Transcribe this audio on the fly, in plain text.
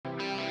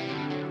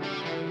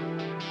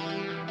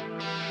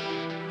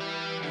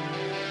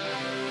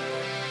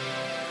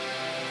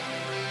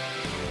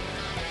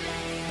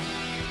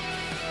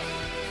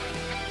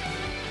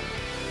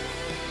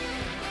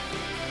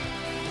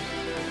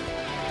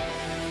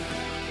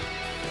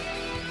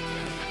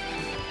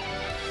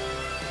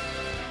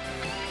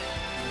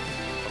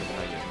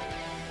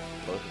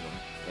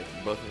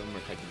Both of them are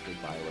technically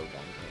buy low guys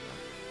right now.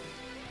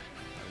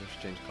 I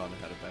wish James Conner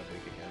had a bad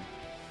week again.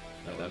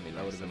 That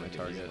would have been my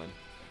target.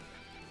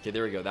 Okay,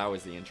 there we go. That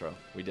was the intro.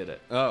 We did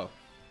it. Oh,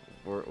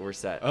 We're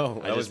set.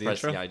 Oh, I that was just the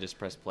pressed, intro? Yeah, I just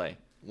pressed play.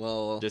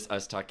 well. Just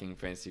us talking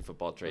fantasy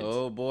football trades.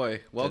 Oh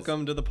boy!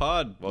 Welcome to the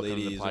pod, Welcome to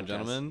the ladies podcast. and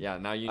gentlemen. Yeah,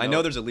 now you I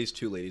know there's at least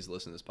 2 ladies that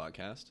listen to this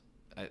podcast.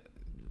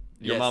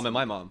 Your yes. mom and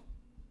my mom.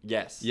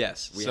 Yes.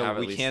 Yes. We so have at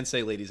we least, can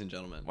say ladies and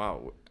gentlemen.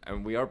 Wow.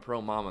 And we are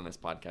pro mom on this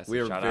podcast. So We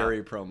are shout very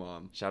out, pro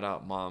mom. Shout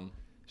out mom.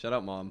 Shout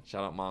out mom,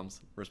 Shout out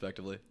moms.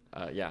 respectively.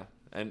 Yeah.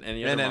 And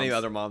any And other any moms.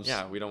 other moms.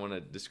 Yeah, we don't want to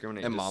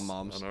discriminate And just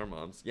moms. on our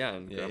moms. Yeah,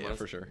 and Yeah, grandmas.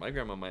 for sure. My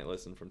grandma might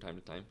listen from time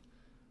to time.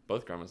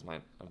 Both grandmas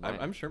might.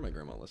 I'm sure my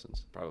grandma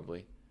listens.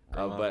 Probably.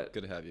 Grandma, But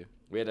good to have you.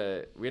 we had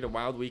a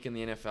wild week in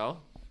the NFL.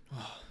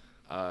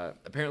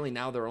 Apparently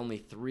now there are only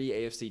 3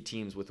 AFC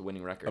teams with a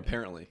winning record.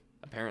 Apparently.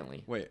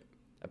 Wait.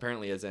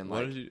 Apparently, as in What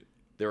like did you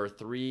there are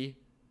 3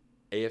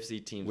 AFC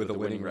teams with a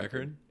winning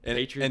record? And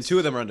Patriots, and 2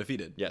 of them are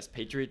undefeated. Yes,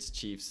 Patriots,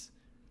 Chiefs.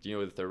 Do you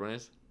know what the third one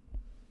is?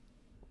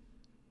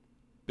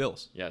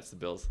 Bills. Yeah, it's the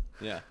Bills.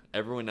 Yeah.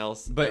 Everyone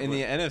else. But in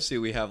the NFC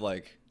we have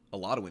like a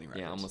lot of winning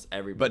records. yeah, almost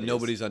everybody. But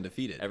nobody's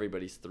undefeated.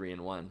 Everybody's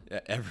 3-1.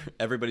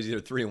 Everybody's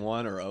either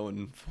 3-1 or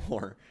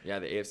 0-4. Yeah,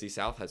 the AFC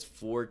South has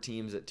 4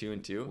 teams at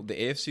 2-2. The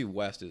AFC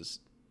West is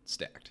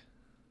stacked.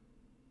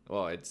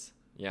 Well, it's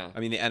yeah. I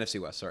mean the NFC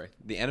West. Sorry,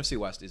 the NFC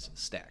West is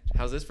stacked.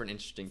 How's this for an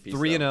interesting piece?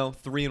 3-0,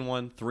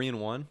 3-1,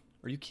 3-1.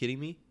 Are you kidding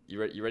me? You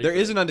ready? You ready? There for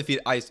is this? an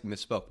undefeated. I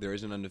misspoke. There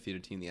is an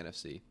undefeated team in the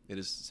NFC. It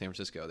is San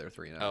Francisco. They're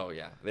 3-0. Oh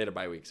yeah, they had a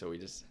bye week, so we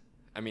just.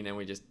 And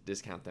we just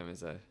discount them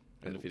as a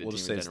undefeated we'll team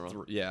just in say it's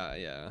general. yeah.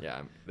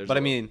 Yeah, there's But a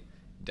I little- mean,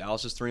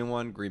 Dallas is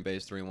 3-1. Green Bay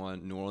is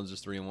 3-1. New Orleans is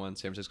 3-1.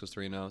 San Francisco's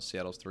 3-0.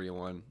 Seattle's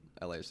 3-1.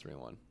 LA is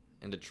 3-1.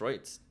 and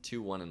Detroit's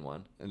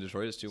 2-1-1. And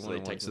Detroit is 2-1. So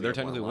they So they're technically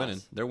technically have one winning.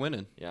 loss. They're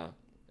winning. Yeah,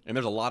 And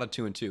there's a lot of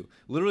 2-2.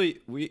 Literally,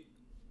 we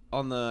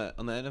on the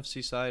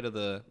NFC side of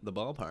the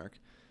ballpark,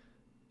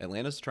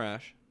 Atlanta's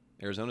trash,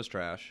 Arizona's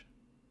trash,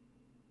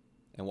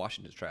 and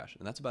Washington's trash,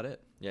 and that's about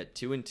it. yeah.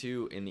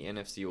 2-2 in the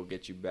NFC will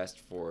get you best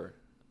for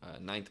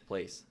 9th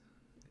place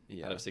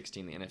Yeah. out of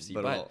 16 in the NFC.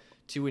 But But I'll-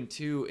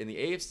 2-2 in the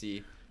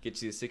AFC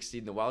gets you the 16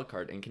 in the wild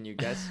card. And can you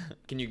guess?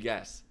 Can you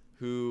guess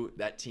who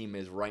that team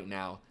is right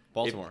now? if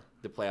Baltimore.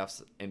 the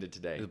playoffs ended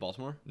today. Is it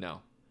Baltimore?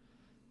 No,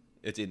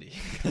 It's Indy.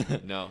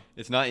 no.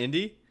 It's not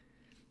Indy.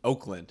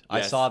 Oakland. I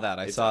Yes, saw that.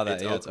 I it's- saw that.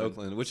 it's Yeah, it's Oakland.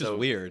 Oakland, which So, is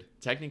weird.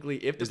 Technically,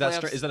 if the Is that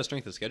playoffs, is that a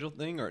strength of schedule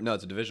thing or no?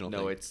 It's a divisional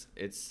no, thing.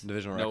 it's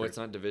Divisional No, record. it's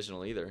not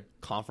divisional either.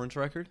 Conference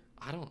record.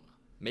 I don't.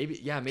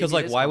 Maybe maybe. Because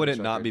like, why would it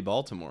not be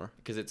Baltimore?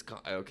 Because it's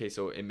okay.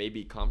 So it may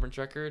be conference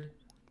record.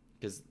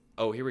 Because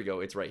here we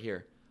go. It's right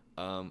here.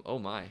 Oh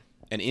my.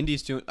 And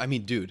Indy's two. I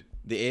mean, dude,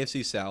 the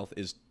AFC South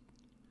is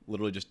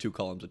literally just 2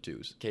 columns of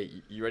 2s. Okay,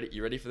 you ready?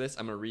 You ready for this?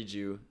 I'm gonna read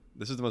you.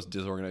 This is the most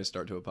disorganized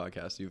start to a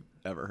podcast you've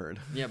ever heard.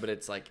 Yeah, but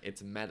it's like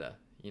it's meta.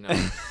 You know.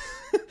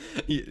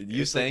 you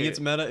It's saying like it's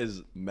meta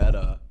is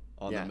meta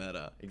on Yeah. the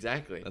meta.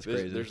 Exactly. That's there's,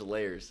 crazy. There's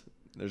layers.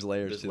 There's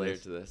layers There's to layers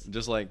this. to this.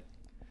 Just like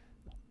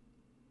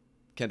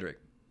Kendrick.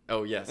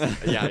 Oh yes.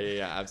 Yeah.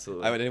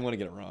 Absolutely. I didn't want to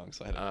get it wrong,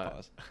 so I had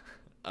to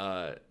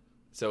pause.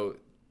 So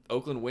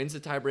Oakland wins the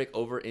tiebreak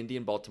over Indy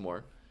and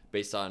Baltimore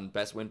based on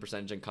best win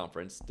percentage in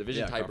conference.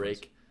 Division Yeah, conference.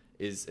 tiebreak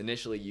is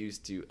initially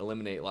used to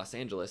eliminate Los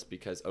Angeles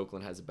because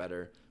Oakland has a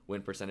better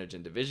win percentage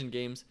in division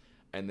games,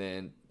 and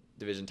then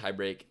division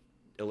tiebreak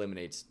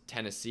eliminates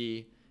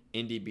Tennessee.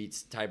 Indy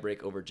beats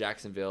tiebreak over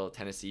Jacksonville.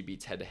 Tennessee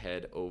beats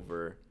head-to-head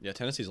over Yeah,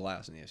 Tennessee's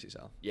last in the AFC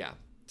South. yeah.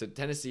 So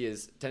Tennessee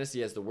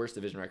has the worst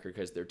division record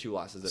because their 2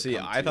 losses. Have See,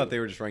 come I to thought they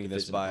were just ranking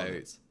this division by.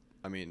 opponents.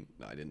 I mean,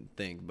 I didn't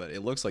think, but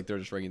it looks like they're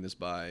just ranking this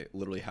by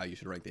literally how you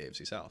should rank the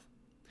AFC South: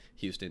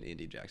 Houston,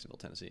 Indy, Jacksonville,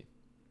 Tennessee.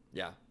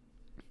 Yeah.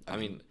 I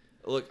mean,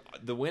 look,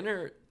 the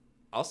winner,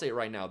 I'll say it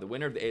right now, the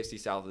winner of the AFC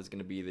South is going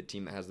to be the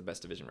team that has the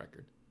best division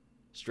record.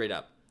 Straight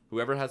up.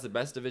 Whoever has the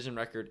best division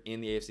record in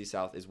the AFC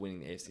South is winning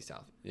the AFC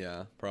South.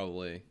 Yeah,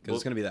 probably because Well-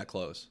 it's going to be that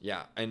close.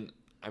 Yeah. And,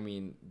 I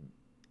mean,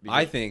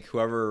 I because think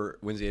whoever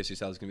wins the AFC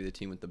South is going to be the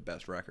team with the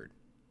best record.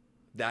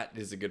 that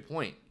is a good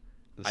point.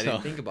 I So-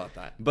 didn't think about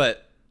that.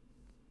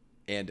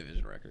 And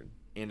division record.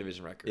 And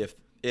division record.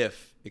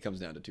 If it comes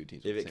down to 2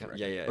 teams, If with it the same com- record.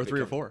 yeah, or if it 3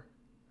 or come- 4.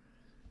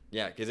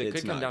 Yeah, because it It's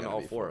could come not down to gonna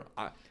all be 4.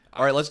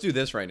 All right, let's do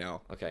this right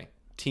now. Okay.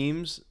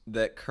 Teams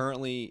that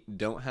currently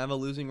don't have a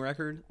losing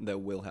record that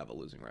will have a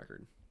losing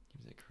record.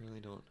 Teams that currently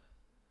don't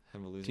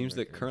have a losing Teams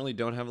record. that currently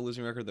don't have a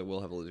losing record that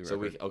will have a losing So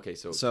record.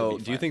 so So,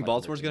 do you think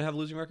Baltimore's going to have a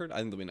losing record? I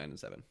think they'll be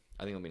 9-7.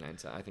 I think it'll be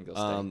 9-7. I think they'll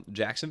stay.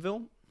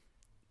 Jacksonville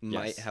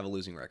might Yes. have a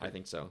losing record. I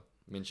think so.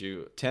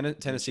 Minshew.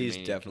 Tennessee is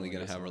Manning definitely killing going to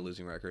this have a one.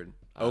 losing record.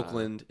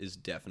 Oakland is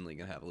definitely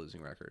going to have a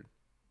losing record.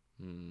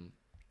 I think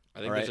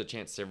All there's right. a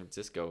chance San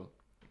Francisco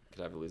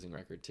could have a losing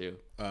record too.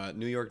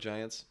 New York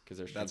Giants, Because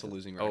they're that's a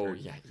losing Oh record.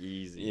 yeah,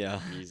 easy. Yeah.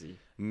 Easy.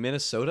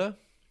 Minnesota,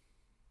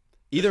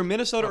 either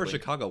Minnesota Probably. or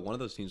Chicago, one of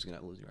those teams is going to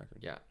have a losing record.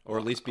 Yeah. Or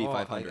at least be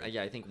 500.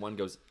 I think one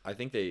goes. I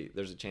think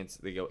there's a chance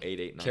they go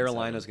 8-8. 9-7.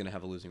 Carolina's going to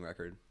have a losing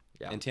record.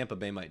 Yeah. And Tampa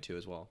Bay might too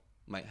as well.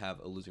 Might have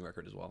a losing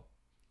record as well.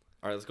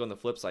 All right, let's go on the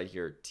flip side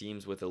here.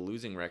 Teams with a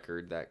losing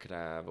record that could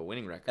have a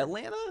winning record.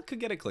 Atlanta could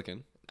get it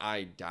clicking.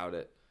 I doubt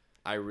it.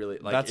 I really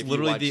like. That's if you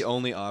literally watch the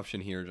only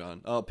option here,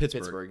 John. Oh,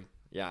 Pittsburgh.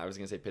 Yeah, I was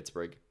gonna say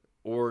Pittsburgh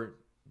or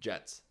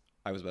Jets.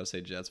 I was about to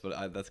say Jets,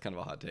 but that's kind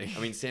of a hot take. I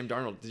mean, Sam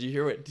Darnold. Did you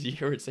hear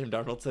what Sam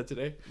Darnold said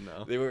today?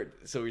 No.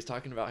 So he's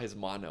talking about his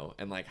mono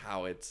and like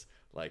how it's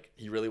like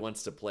he really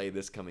wants to play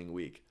this coming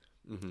week,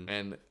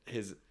 and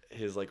his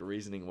like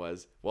reasoning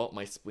was, well,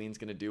 my spleen's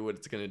gonna do what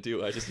it's gonna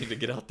do. I just need to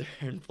get out there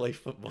and play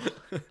football.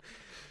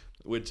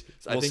 Which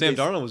I think Sam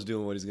Darnold was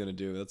doing what he's gonna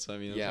do. That's how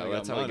he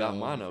got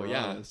mono.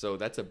 Yeah, so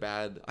that's a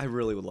bad. I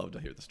really would love to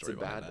hear the story.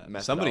 It's a bad that.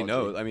 methodology. Somebody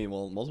knows. I mean,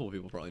 well, multiple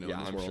people probably know. Yeah,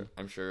 in this world.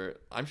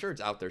 I'm sure it's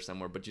out there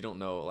somewhere, but you don't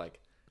know like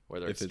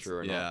whether it's true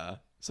or not. Yeah,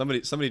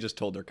 somebody just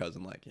told their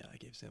cousin like, yeah, I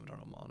gave Sam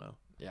Darnold mono.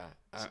 Yeah,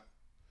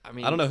 I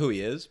mean, I don't know who he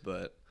is,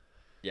 but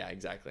yeah,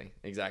 exactly.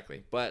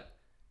 But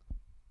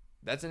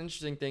that's an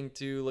interesting thing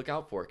to look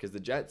out for because the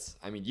Jets.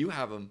 I mean, you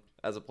have them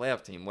as a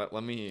playoff team.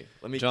 Let me.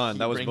 John,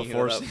 that was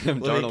before Sam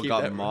Darnold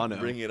got mono.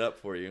 Bring it up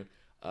for you.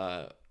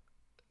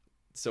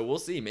 So we'll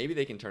see. Maybe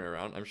they can turn it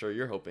around. I'm sure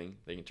you're hoping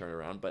they can turn it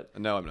around, but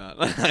no, I'm not.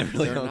 I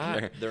really don't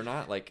care. They're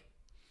not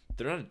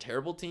a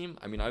terrible team.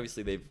 I mean,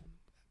 obviously they've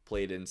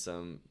played in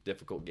some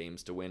difficult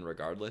games to win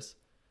regardless.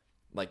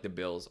 Like the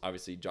Bills,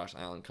 obviously Josh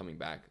Allen coming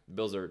back. The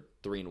Bills are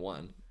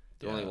 3-1.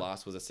 Their only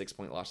loss was a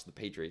 6-point loss to the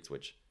Patriots,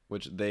 which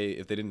if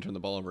they didn't turn the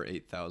ball over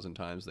 8,000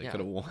 times, they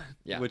could have won.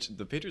 Yeah. Which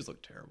the Patriots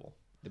look terrible.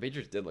 The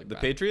Patriots did look bad.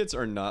 The Patriots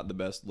are not the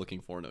best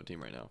looking 4-0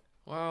 team right now.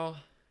 Well,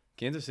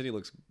 Kansas City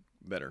looks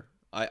better.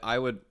 I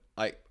know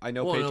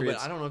Patriots. No, but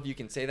I don't know if you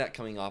can say that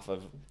coming off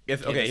of.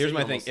 Here's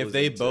my thing. If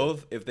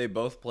they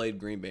both played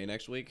Green Bay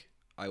next week,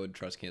 I would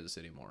trust Kansas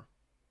City more.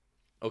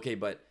 Okay,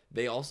 but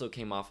they also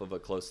came off of a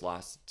close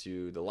loss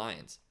to the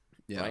Lions.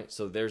 Yeah. Right.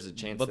 So there's a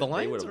chance but that the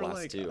Lions they would have are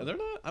lost too. They're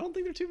not. I don't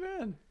think they're too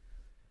bad.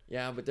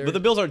 Yeah, but the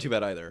Bills aren't too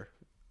bad either.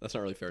 That's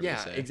not really fair to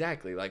say. Yeah,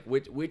 exactly. Like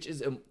which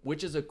is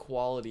a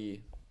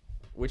quality.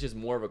 Which is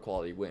more of a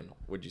quality win,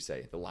 would you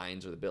say? The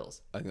Lions or the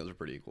Bills? I think those are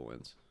pretty equal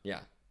wins. Yeah.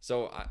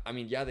 So, I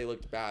mean, yeah, they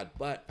looked bad,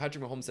 but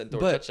Patrick Mahomes didn't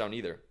throw a touchdown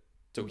either.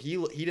 So, he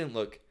didn't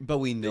look... But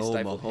we know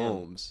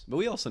Mahomes. But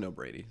we also know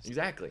Brady.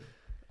 Exactly.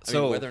 I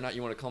mean, whether or not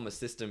you want to call him a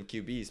system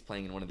QB, he's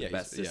playing in one of the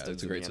best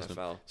systems in the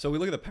NFL. So, we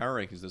look at the power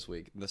rankings this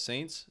week. The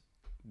Saints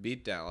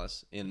beat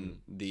Dallas in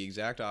the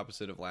exact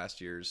opposite of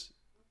last year's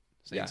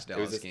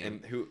Saints-Dallas game.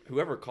 And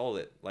whoever called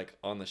it, like,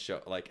 on the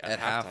show, like, at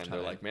halftime,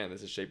 they're like, man,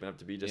 this is shaping up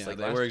to be just like last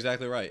year. They were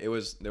exactly right. There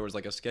was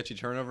like a sketchy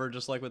turnover,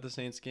 just like with the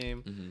Saints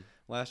game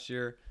last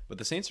year. But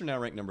the Saints are now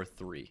ranked number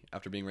 3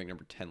 after being ranked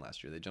number 10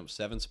 last year. They jumped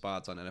 7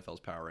 spots on NFL's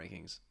power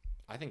rankings.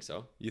 I think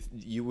so. Do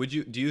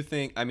you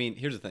think, I mean,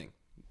 here's the thing.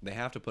 They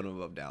have to put them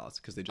above Dallas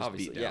because they just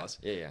beat Dallas.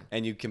 Yeah.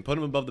 And you can put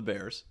them above the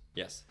Bears.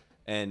 Yes.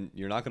 And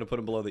you're not going to put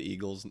them below the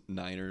Eagles,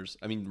 Niners.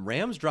 I mean,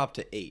 Rams dropped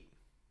to 8.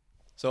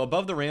 So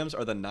above the Rams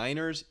are the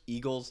Niners,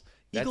 Eagles.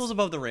 Eagles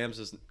above the Rams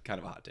is kind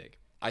of a hot take.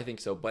 I think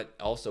so, but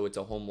also it's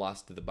a home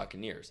loss to the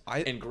Buccaneers.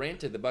 And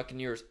granted, the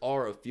Buccaneers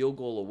are a field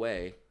goal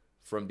away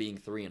from being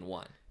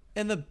 3-1.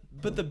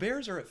 But the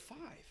Bears are at 5.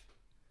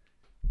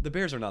 The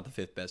Bears are not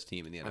the 5th best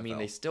team in the NFL. I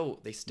mean,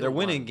 they're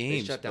winning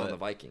games. They shut down the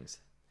Vikings.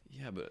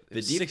 Yeah, but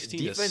the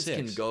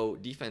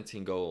defense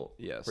can go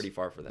pretty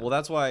far for them. Well,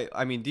 that's why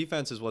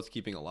defense is what's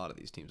keeping a lot of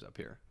these teams up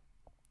here.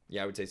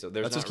 Yeah, I would say so.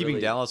 That's what's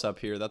keeping Dallas up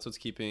here. That's what's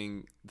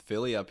keeping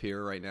Philly up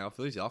here right now.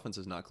 Philly's offense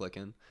is not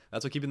clicking.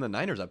 That's what's keeping the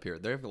Niners up here.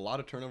 They have a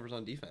lot of turnovers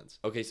on defense.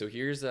 Okay, so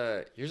here's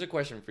a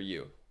question for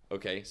you.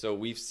 Okay, so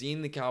we've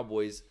seen the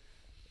Cowboys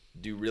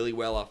do really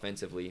well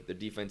offensively. The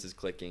defense is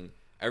clicking.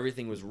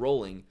 Everything was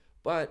rolling,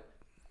 but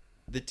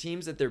the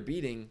teams that they're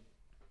beating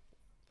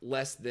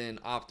less than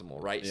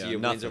optimal, right? Yeah, so you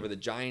have wins over the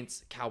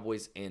Giants,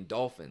 Cowboys, and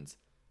Dolphins.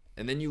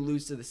 And then you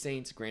lose to the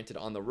Saints, granted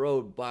on the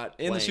road, but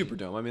in the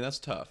Superdome. I mean, that's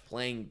tough.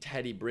 Playing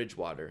Teddy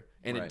Bridgewater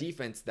and a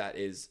defense that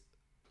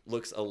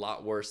looks a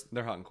lot worse.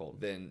 They're hot and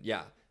cold.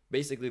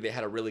 Basically they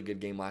had a really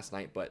good game last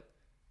night, but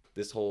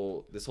this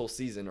whole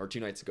season, or 2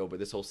 nights ago, but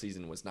this whole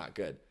season was not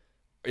good.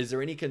 Is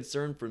there any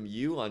concern from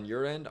you on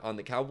your end on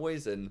the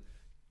Cowboys and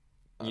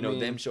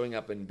them showing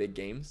up in big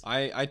games?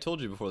 I told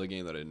you before the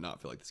game that I did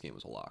not feel like this game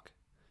was a lock.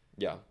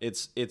 Yeah.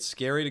 It's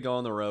scary to go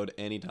on the road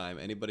anytime.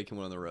 Anybody can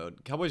win on the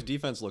road. Cowboys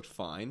defense looked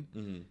fine,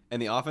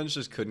 and the offense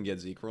just couldn't get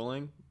Zeke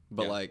rolling.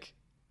 But,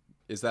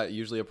 is that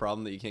usually a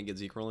problem that you can't get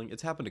Zeke rolling?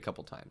 It's happened a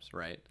couple times,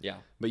 right? Yeah.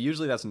 But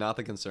usually that's not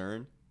the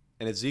concern.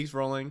 And if Zeke's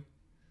rolling,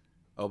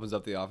 opens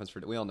up the offense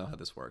we all know how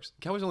this works.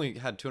 Cowboys only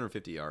had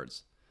 250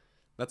 yards.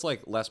 That's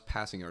like less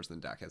passing yards than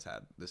Dak has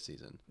had this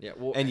season. Yeah,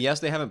 well, and yes,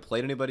 they haven't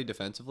played anybody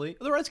defensively.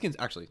 The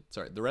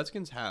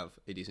Redskins have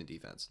a decent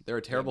defense. They're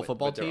a terrible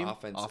football team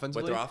offensively.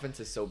 But their offense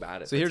is so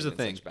bad. So here's the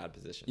thing: such bad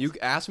positions. You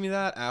asked me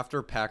that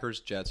after Packers,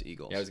 Jets,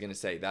 Eagles. Yeah, I was gonna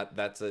say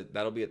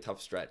that'll be a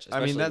tough stretch,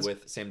 especially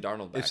with Sam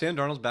Darnold back. If Sam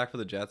Darnold's back for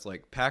the Jets,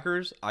 like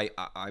Packers, I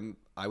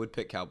would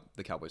pick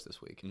the Cowboys this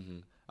week. Mm-hmm.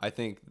 I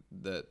think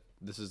that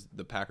this is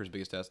the Packers'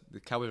 biggest test. The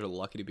Cowboys are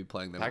lucky to be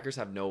playing them. Packers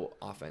have no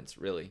offense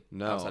really.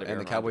 No, and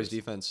the Cowboys'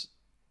 defense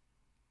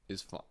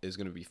is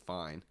going to be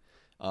fine,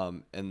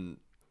 and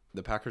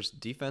the Packers'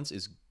 defense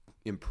is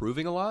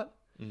improving a lot,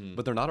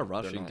 but they're not a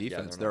rushing not, yeah,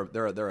 defense. they're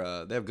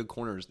They have good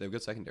corners. They have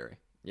good secondary.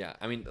 Yeah,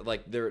 I mean,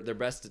 like their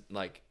best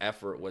like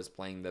effort was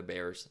playing the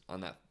Bears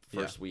on that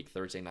first week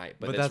Thursday night,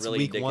 but that's really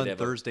week one indicative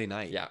Thursday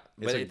night. Yeah,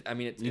 It's but like,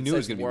 it you knew it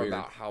was says gonna be more weird.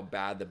 about how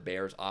bad the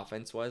Bears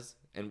offense was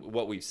and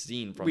what we've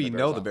seen from We the Bears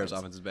know the Bears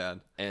offense is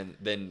bad. and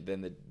then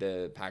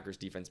the Packers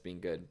defense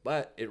being good.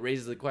 But it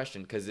raises the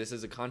question because this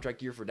is a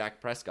contract year for Dak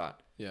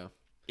Prescott. Yeah.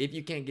 If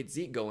you can't get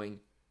Zeke going,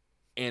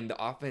 and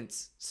the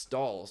offense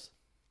stalls,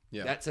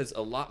 Yeah. that says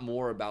a lot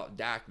more about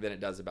Dak than it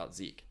does about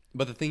Zeke.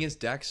 But the thing is,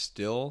 Dak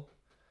still,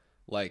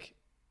 like,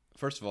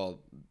 first of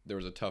all, there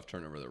was a tough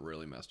turnover that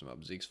really messed him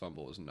up. Zeke's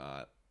fumble was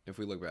not. If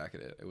we look back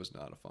at it, it was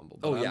not a fumble.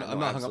 But Oh, I'm yeah, not no,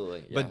 hung up. absolutely,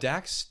 yeah. But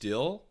Dak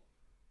still,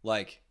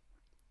 like,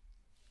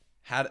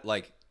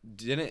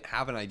 didn't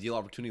have an ideal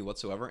opportunity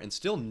whatsoever, and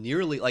still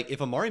nearly like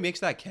if Amari makes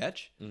that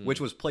catch, which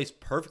was placed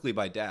perfectly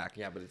by Dak.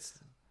 Yeah, but it's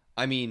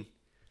I mean,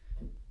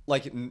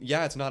 like,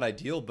 yeah, it's not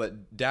ideal,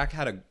 but Dak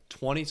had a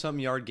 20-something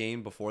yard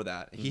game before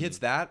that. He hits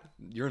that,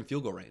 you're in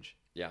field goal range.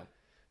 yeah.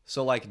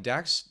 So, like,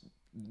 Dak's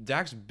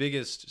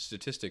biggest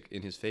statistic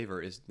in his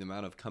favor is the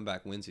amount of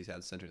comeback wins he's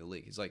had centering the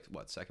league. He's like,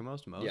 what, second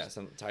most? Yeah,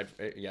 tied.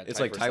 Yeah, It's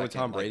like for tied with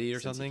second, Tom Brady or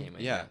since he something. came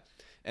in, Yeah.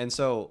 And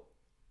so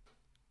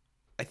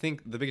I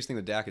think the biggest thing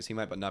with Dak is he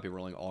might not be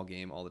rolling all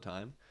game all the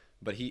time,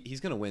 but he's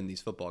going to win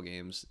these football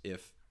games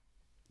if,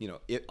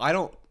 I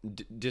don't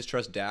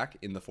distrust Dak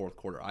in the fourth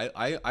quarter.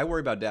 I worry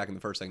about Dak in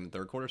the first, second, and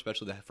third quarter,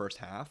 especially the first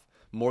half,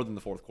 more than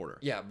the fourth quarter.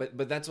 Yeah,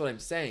 but that's what I'm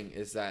saying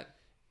is that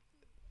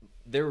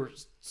there were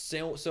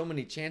so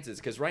many chances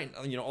because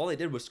all they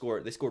did was score.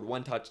 They scored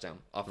one touchdown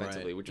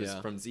offensively, Right, which was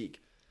yeah. from Zeke.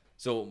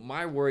 So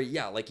my worry,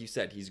 yeah, like you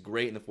said, he's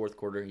great in the fourth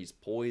quarter. He's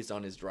poised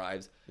on his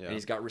drives, Yeah. and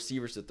he's got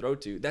receivers to throw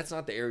to. That's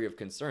not the area of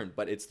concern,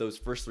 but it's those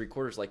first three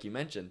quarters, like you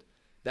mentioned.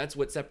 That's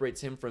what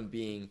separates him from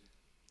being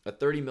a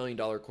 $30 million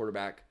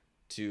quarterback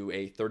to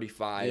a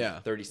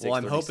 35, 36, Well,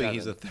 I'm 37. hoping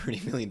he's a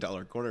 $30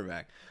 million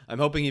quarterback. I'm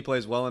hoping he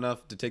plays well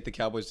enough to take the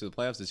Cowboys to the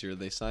playoffs this year.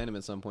 They sign him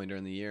at some point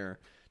during the year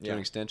to an Yeah.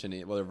 extension,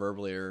 whether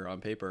verbally or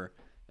on paper,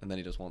 and then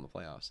he just won the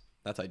playoffs.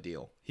 That's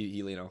ideal.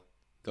 He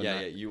go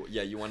Yeah, nuts.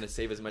 you want to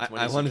save as much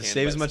money. I as want you to can,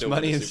 save but as much still win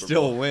money the and Super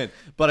still Bowl. win.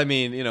 But I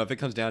mean, if it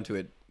comes down to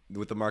it,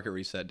 with the market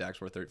reset, Dak's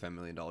worth $35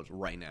 million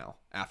right now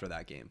after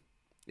that game.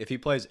 If he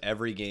plays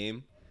every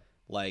game,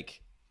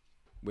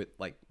 with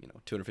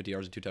 250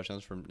 yards and 2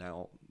 touchdowns from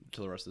now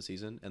till the rest of the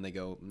season, and they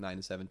go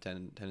 9-7,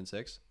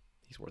 10-6,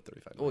 he's worth $35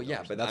 million. Well,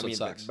 yeah, but that's I mean, what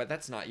sucks. but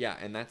that's not. Yeah,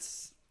 and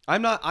that's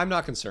I'm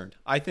not concerned.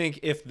 I think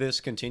if this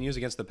continues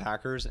against the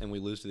Packers and we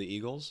lose to the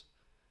Eagles,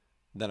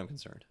 then I'm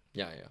concerned.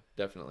 yeah,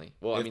 definitely.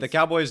 Well, If the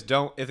Cowboys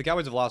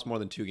have lost more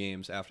than 2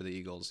 games after the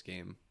Eagles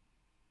game,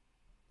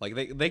 like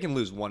they can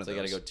lose one of they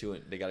those. got to go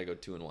 2. They got to go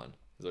 2-1.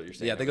 Is what you're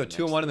saying? Yeah, they go over the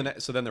 2-1 in the next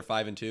next. So then they're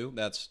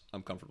 5-2.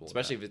 I'm comfortable.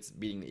 especially with if it's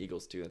beating the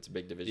Eagles too. That's a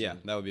big that. division. Yeah,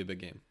 that would be a big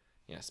game.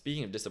 Yeah.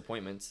 Speaking of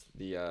disappointments,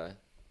 the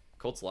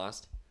Colts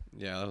lost.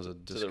 Yeah, that was a the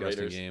disgusting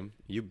Raiders. game.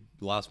 You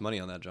lost money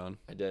on that, John.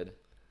 I did,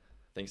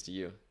 thanks to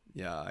you.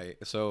 Yeah.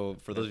 So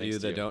for those of you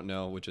thanks to that you. don't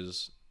know, which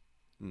is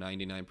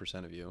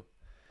 99% of you,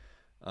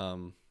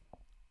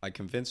 I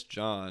convinced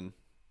John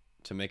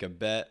to make a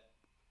bet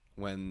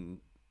when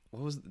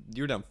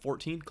you were down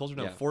 14. Colts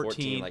were down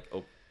 14. Like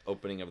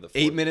opening of the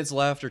 8 fourth. minutes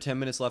left or 10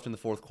 minutes left in the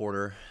fourth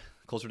quarter.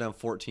 Colts were down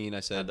 14. I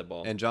said, Had the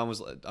ball. and I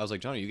was like,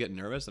 John, are you getting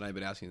nervous? And I've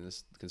been asking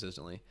this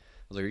consistently. I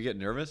was like, are you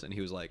getting nervous? And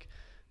he was like,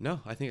 no,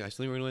 I still think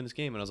we're going to win this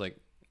game. And I was like,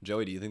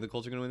 Joey, do you think the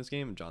Colts are going to win this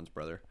game? And John's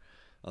brother.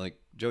 I'm like,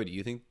 Joey, do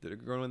you think they're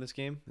going to win this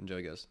game? And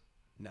Joey goes,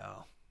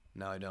 no,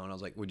 I don't. I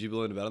was like, would you be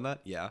willing to bet on that?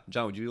 Yeah.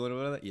 John, would you be willing to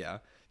bet on that? Yeah.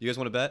 You guys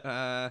want to bet?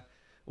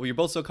 Well, you're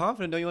both so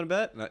confident. Don't you want to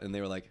bet? And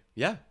they were like,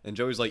 yeah. And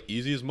Joey's like,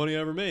 easiest money I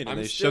ever made. And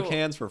they shook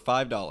hands for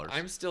 $5.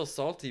 I'm still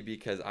salty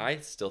because I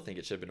still think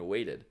it should have been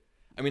weighted.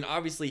 I mean,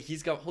 obviously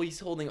he's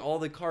holding all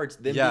the cards.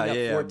 Them being up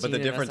 14 But the and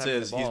us difference having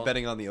the is he's ball.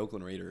 betting on the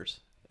Oakland Raiders,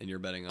 and you're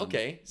betting on.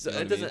 Okay, so you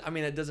know it what I doesn't. I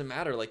mean, it doesn't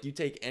matter. Like you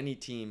take any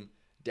team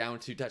down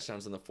 2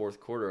 touchdowns in the fourth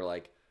quarter,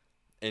 like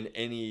in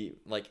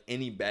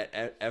any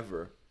bet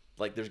ever.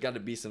 Like there's got to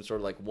be some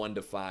sort of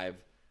 1-5.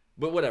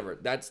 But whatever.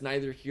 That's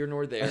neither here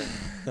nor there.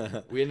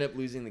 We ended up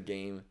losing the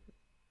game.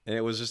 And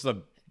it was just a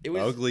It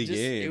was ugly just-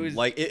 game. it was-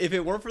 Like if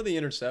it weren't for the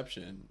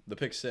interception, the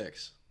pick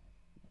 6,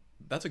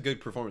 that's a good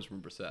performance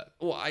from Brissett.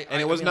 Well,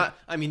 And it was not.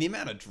 I mean, the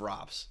amount of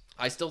drops.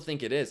 I still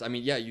think it is. I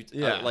mean, yeah,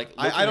 Yeah, like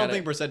I don't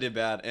looking think at it- Brissett did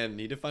bad, and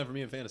he did fine for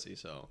me in fantasy.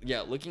 So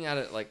Yeah, looking at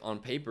it on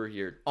paper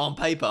here, on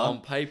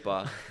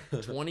paper,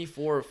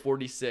 24 of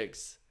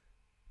 46.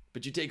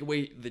 But you take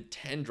away the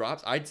 10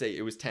 drops, I'd say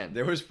it was 10.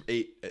 there was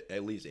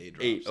at least 8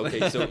 drops. 8.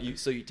 Okay,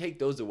 so you take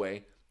those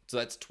away. So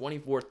that's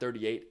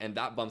 24-38, and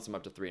that bumps them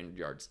up to 300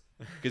 yards.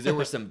 Because it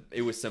was some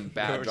There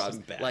bad were drops.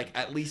 some bad Like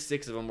at least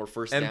 6 of them were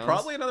first and downs.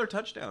 probably another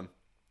touchdown.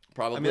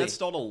 Probably. I mean, that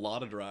stalled a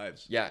lot of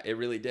drives. Yeah, it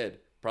really did.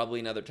 Probably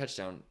another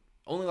touchdown.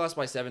 Only lost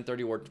by 7,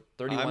 31.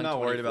 I'm not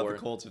worried about the 24.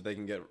 Colts if they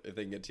can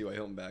get T.Y.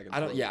 Hilton back. And I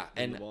don't. throw Yeah,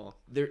 the and ball.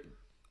 there.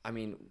 I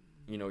mean,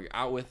 you're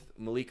out with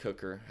Malik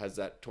Hooker, has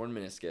that torn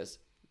meniscus.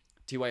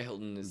 T.Y.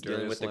 Hilton is dealing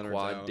Darius with the Leonard's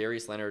quad. out.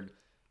 Darius Leonard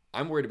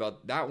I'm worried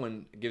about that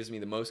one. Gives me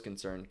the most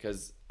concern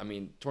because I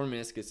mean, torn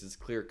meniscus is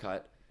clear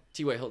cut.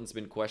 T.Y. Hilton's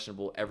been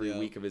questionable every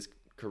week of his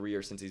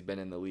career since he's been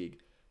in the league,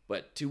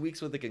 but 2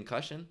 weeks with a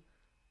concussion,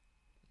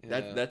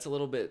 that's a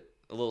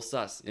little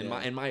sus in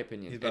my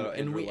opinion.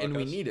 And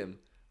we need him,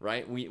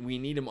 right? We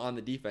need him on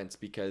the defense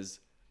because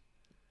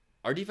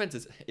our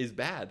defense is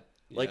bad.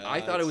 Like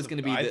I thought it was going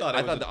to be. I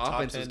thought the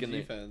offense was going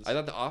to. I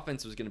thought the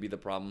offense was going to be the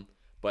problem,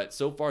 but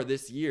so far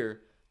this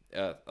year.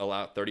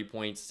 Allowed 30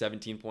 points,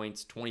 17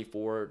 points,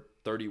 24,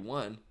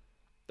 31.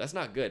 That's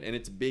not good. And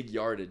it's big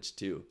yardage,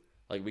 too.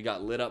 Like, we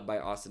got lit up by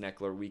Austin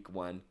Eckler week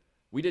 1.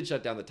 We did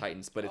shut down the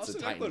Titans, but it's the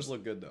Titans. Austin Eckler's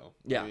look good, though.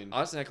 Yeah,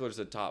 Austin Eckler's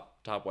a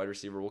top wide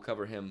receiver. We'll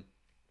cover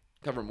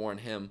more on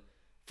him.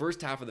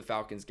 First half of the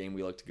Falcons game,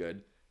 we looked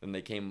good. Then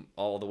they came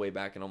all the way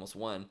back and almost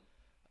won.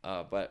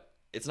 But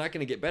it's not going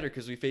to get better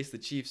because we face the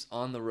Chiefs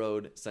on the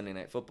road Sunday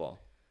Night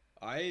Football.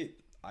 I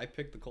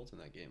picked the Colts in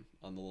that game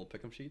on the little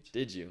pick'em sheets.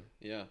 Did you?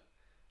 Yeah.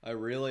 I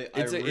really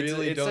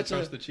don't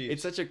trust the Chiefs.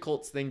 It's such a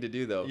Colts thing to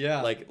do, though.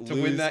 Yeah, like to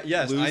win that.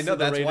 Yes, I know.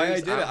 That's why I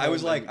did it. I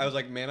was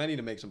like, man, I need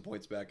to make some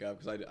points back up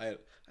because I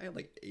had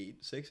like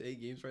 8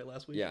 games right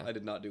last week. Yeah, I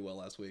did not do well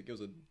last week. It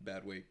was a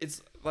bad week.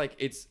 It's like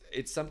it's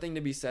something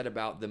to be said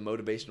about the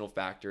motivational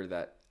factor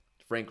that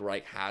Frank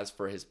Reich has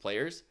for his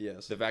players.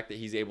 Yes, the fact that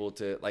he's able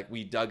to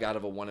we dug out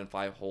of a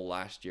 1-5 hole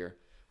last year.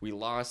 We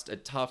lost a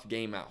tough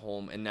game at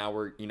home, and now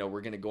we're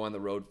going to go on the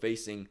road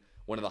facing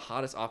one of the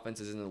hottest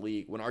offenses in the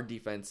league when our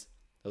defense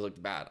has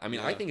looked bad. I mean,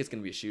 I think it's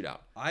going to be a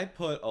shootout. I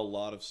put a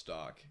lot of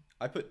stock.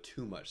 I put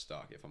too much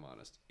stock, if I'm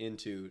honest,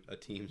 into a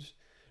team's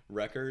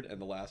record in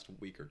the last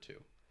week or two.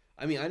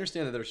 I mean, I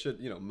understand that there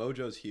should,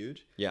 mojo's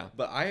huge. Yeah.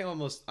 But I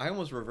almost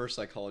reverse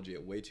psychology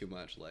it way too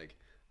much. Like,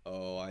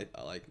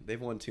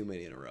 they've won too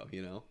many in a row,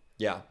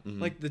 Yeah.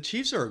 Mm-hmm. Like the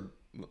Chiefs are,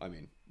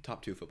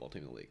 top 2 football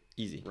team in the league.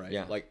 Easy. Right?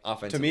 Yeah. Like,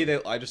 offensively. to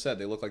me, I just said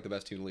they look like the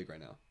best team in the league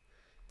right now.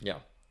 Yeah.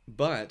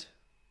 But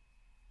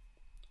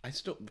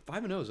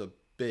 5-0 is a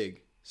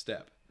big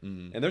step.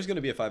 Mm-hmm. And there's going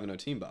to be a 5-0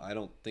 team, but I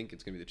don't think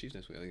it's going to be the Chiefs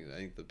next week. I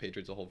think the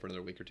Patriots will hold for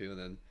another week or two, and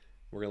then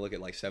we're going to look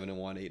at like 7-1,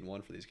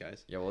 8-1 for these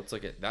guys. Yeah, well, let's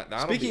look at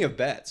that. Speaking of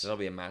bets, that'll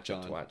be a matchup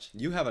John, to watch.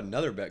 You have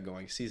another bet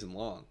going season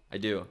long. I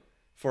do.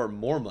 For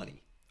more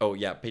money. Oh,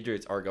 yeah.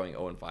 Patriots are going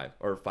 0-5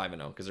 or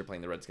 5-0 because they're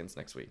playing the Redskins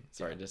next week.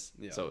 Sorry,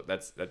 so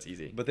that's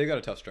easy. But they've got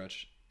a tough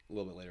stretch a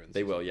little bit later in the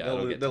season. They will,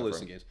 yeah. They'll lose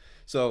some games.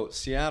 So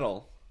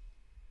Seattle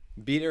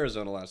beat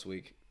Arizona last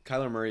week.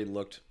 Kyler Murray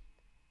looked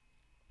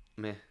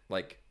meh.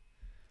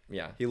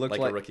 Yeah, he looked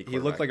like a rookie quarterback.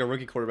 He looked like a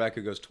rookie quarterback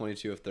who goes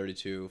 22 of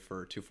 32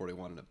 for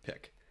 241 and a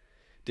pick.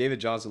 David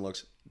Johnson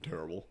looks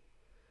terrible.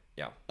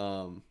 Yeah.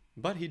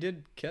 But he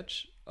did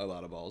catch a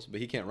lot of balls, but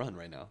he can't run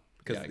right now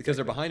because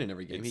they're behind in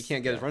every game. He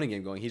can't get his running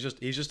game going. He's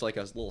just like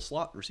a little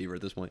slot receiver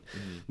at this point.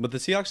 Mm-hmm. But the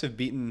Seahawks have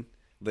beaten.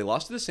 They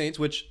lost to the Saints,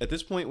 which at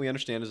this point we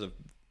understand is a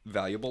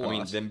valuable loss. I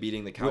mean, them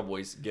beating the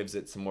Cowboys gives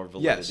it some more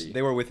validity. Yes,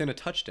 they were within a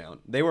touchdown.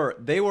 They were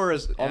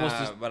as almost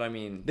as, but I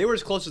mean, they were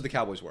as close as the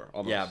Cowboys were.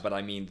 Almost. Yeah, but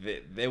I mean,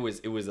 it was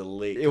a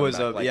late. It was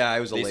comeback.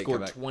 It was a late. They scored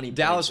comeback. 20.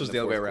 Dallas was the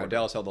other way around. Quarter.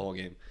 Dallas held the whole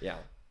game. Yeah,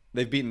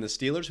 they've beaten the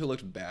Steelers, who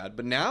looked bad,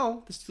 but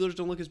now the Steelers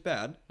don't look as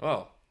bad.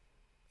 Oh,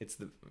 it's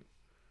the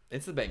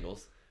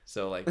Bengals.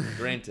 So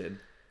granted,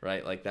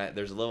 right? Like that.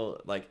 There's a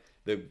little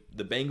the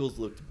Bengals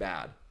looked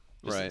bad.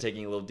 Just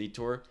taking a little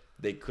detour.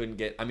 They couldn't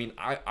get. I mean,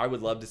 I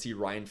would love to see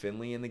Ryan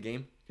Finley in the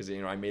game because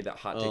I made that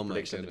hot take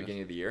prediction at the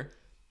beginning of the year,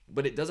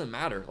 but it doesn't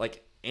matter.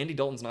 Andy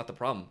Dalton's not the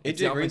problem.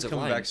 AJ Green's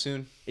coming back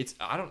soon.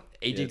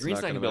 AJ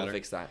Green's not gonna be able to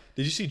fix that.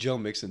 Did you see Joe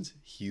Mixon's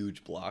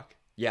huge block?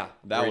 Yeah,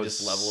 that was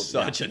just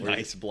such a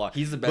nice block.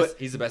 He's the best.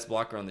 He's the best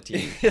blocker on the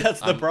team. That's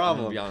the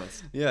problem. To be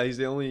honest. Yeah, he's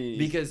the only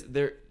because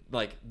they're.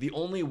 The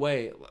only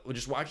way,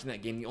 just watching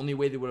that game, the only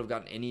way they would have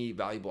gotten any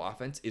valuable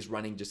offense is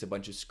running just a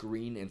bunch of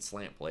screen and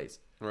slant plays.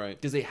 Right.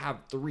 Because they have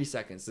 3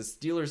 seconds. The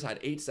Steelers had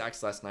 8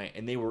 sacks last night,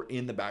 and they were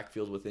in the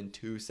backfield within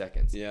 2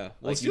 seconds. Yeah.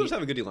 Well, the Steelers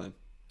have a good D-line.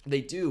 They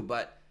do,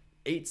 but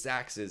 8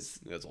 sacks is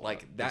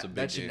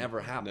that should never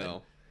happen.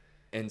 No.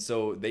 And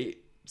so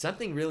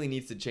something really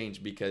needs to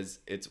change because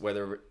it's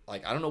whether, I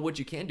don't know what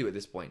you can do at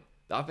this point.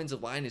 The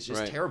offensive line is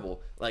just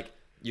terrible.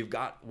 You've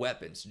got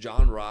weapons.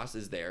 John Ross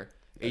is there.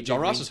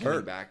 John Ross is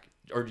hurt.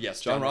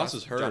 John Ross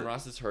is hurt. John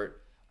Ross is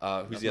hurt.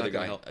 Who's the other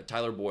guy?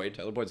 Tyler Boyd.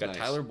 Tyler Boyd's nice.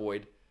 Tyler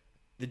Boyd.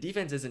 The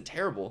defense isn't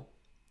terrible.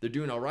 They're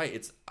doing all right.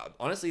 It's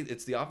honestly,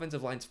 it's the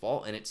offensive line's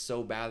fault, and it's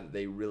so bad that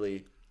they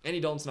really. Andy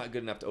Dalton's not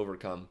good enough to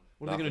overcome.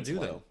 What are they going to do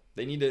though?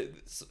 They need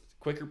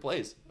quicker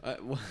plays.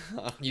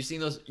 You've seen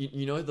those?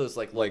 You know those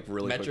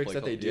really metrics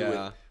that they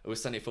do with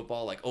Sunday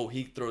Football.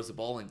 He throws the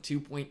ball in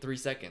 2.3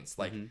 seconds.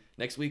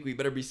 Next week we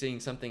better be seeing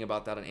something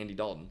about that on Andy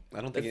Dalton.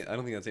 I don't think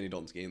that's Andy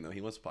Dalton's game though.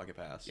 He wants to pocket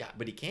pass. Yeah,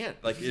 but he can't.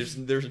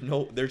 There's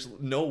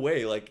no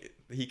way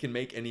he can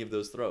make any of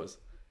those throws.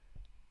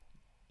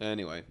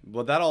 Anyway,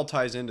 well, that all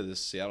ties into this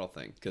Seattle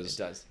thing because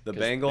the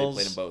Bengals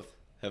played them both.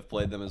 Have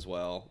played them as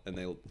well, and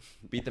they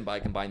beat them by a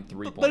combined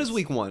 3 points. But it's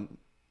week one.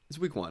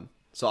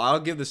 So I'll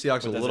give the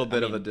Seahawks a little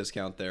bit of a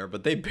discount there,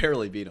 but they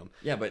barely beat them.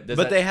 Yeah, but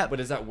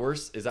is that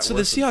worse? So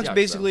the Seahawks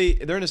basically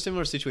they're in a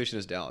similar situation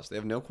as Dallas. They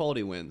have no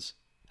quality wins.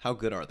 How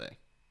good are they?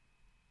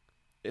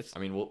 It's I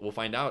mean, we'll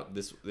find out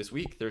this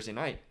week, Thursday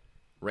night.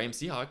 Rams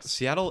Seahawks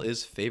Seattle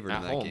is favored in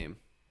at that home. game.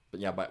 But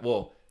yeah,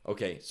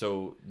 okay.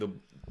 So the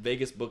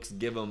Vegas books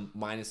give them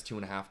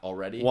 -2.5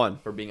 already. One.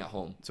 for being at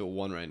home. So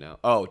 1 right now.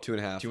 Oh,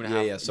 2.5.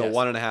 2.5. Yeah. So yes.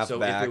 1.5 So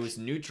back. if it was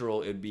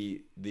neutral, it'd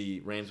be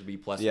the Rams would be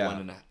plus Yeah.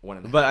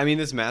 1.5. But I mean,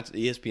 this match,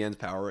 ESPN's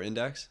Power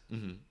Index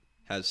Mhm.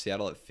 has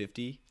Seattle at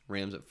 50,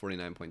 Rams at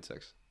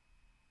 49.6.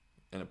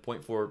 And a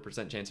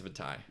 0.4% chance of a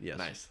tie. Yes.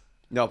 Nice.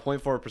 No,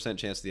 0.4%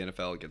 chance the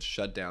NFL gets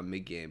shut down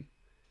mid-game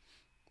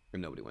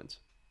and nobody wins.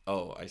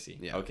 Oh, I see.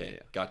 Yeah. Okay. Yeah.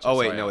 Gotcha. Oh,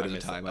 wait, Sorry, no, it I isn't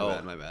missed tie.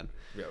 that. My bad.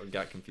 Yeah, we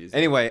got confused.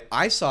 Anyway,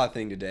 I saw a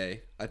thing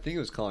today. I think it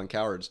was Colin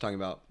Coward's talking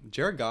about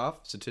Jared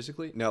Goff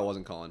statistically. No, it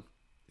wasn't Colin.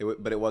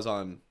 But it was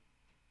on.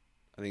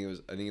 I think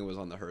it was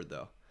on the Herd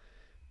though.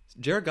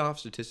 Jared Goff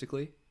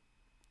statistically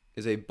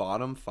is a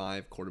bottom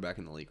 5 quarterback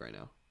in the league right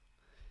now.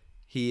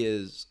 He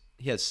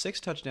has 6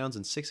 touchdowns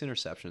and 6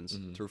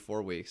 interceptions through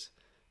 4 weeks,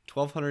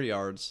 1,200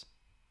 yards.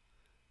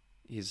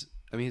 His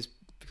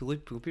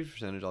complete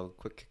percentage. I'll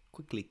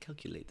quickly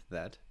calculate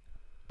that.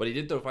 But he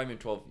did throw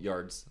 512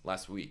 yards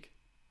last week,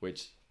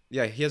 which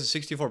Yeah, he has a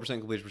 64%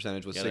 completion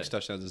percentage with Gotta- 6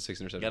 touchdowns and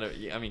 6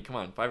 interceptions. I mean, come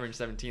on,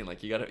 517.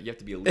 Like you have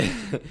to be elite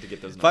to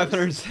get those numbers.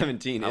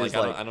 517 is I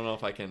like don't know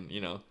if I can,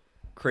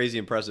 crazy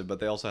impressive, but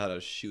they also had a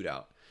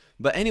shootout.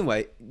 But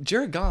anyway,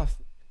 Jared Goff,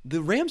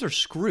 the Rams are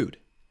screwed,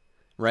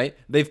 right?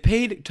 They've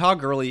paid Todd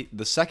Gurley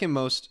the second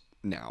most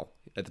now,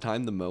 at the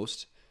time the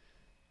most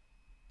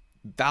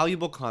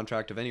valuable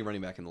contract of any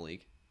running back in the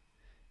league.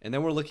 And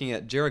then we're looking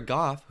at Jared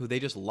Goff, who they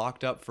just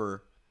locked up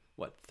for,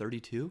 what,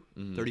 32?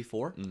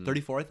 34?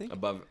 34, I think?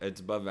 It's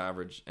above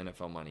average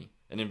NFL money.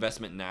 An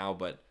investment now,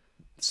 but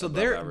So above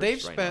they've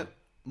average right spent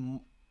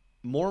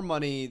more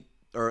money,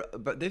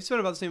 but they've spent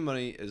about the same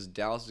money as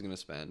Dallas is going to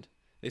spend.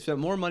 They've spent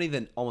more money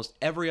than almost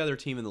every other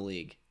team in the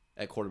league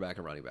at quarterback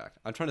and running back.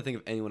 I'm trying to think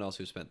of anyone else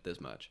who spent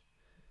this much.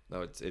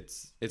 No,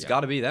 it's Got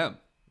to be them.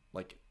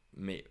 like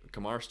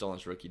Kamara's still on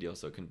his rookie deal,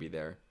 so it couldn't be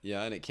there.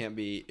 Yeah, and it can't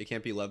be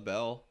Lev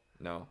Bell.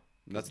 No,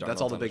 That's all Darnold's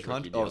the on big his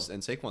rookie contracts. deal.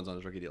 And Saquon's on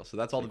his rookie deal. So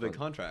that's all the big Saquon.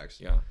 contracts.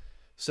 Yeah,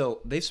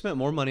 So they've spent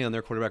more money on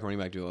their quarterback running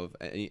back duo of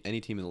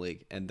any team in the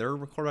league, and their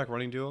quarterback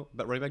running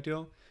back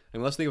duo.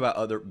 And let's think about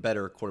other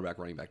better quarterback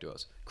running back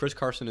duos: Chris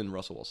Carson and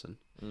Russell Wilson.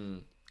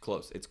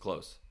 close. It's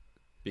close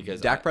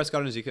because Dak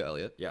Prescott and Ezekiel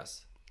Elliott.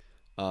 Yes.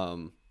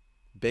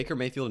 Baker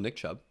Mayfield and Nick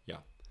Chubb. Yeah.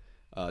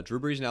 Drew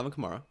Brees and Alvin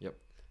Kamara. Yep.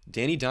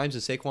 Danny Dimes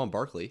and Saquon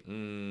Barkley.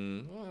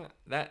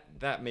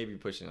 That may be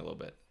pushing it a little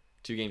bit.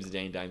 2 games of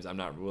Danny Dimes. I'm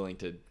not willing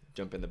to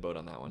jump in the boat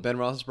on that one. Ben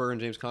Roethlisberger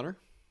and James Conner.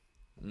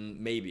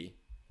 Maybe.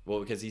 Well,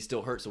 because he's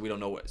still hurt, so we don't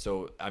know what.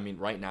 So I mean,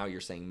 right now you're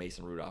saying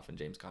Mason Rudolph and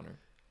James Conner.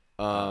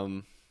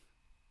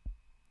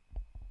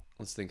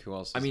 Let's think who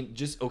else. I mean,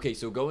 just okay.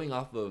 So going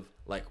off of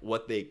like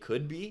what they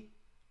could be,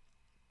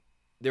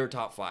 they're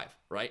top 5,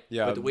 right?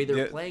 Yeah, But the way they're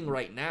yeah. playing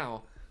right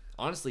now,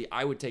 honestly,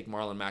 I would take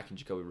Marlon Mack and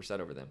Jacoby Brissett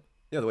over them.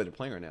 yeah, the way they're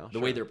playing right now. The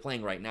way they're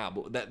playing right now,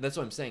 but that's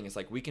what I'm saying. It's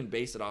like we can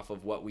base it off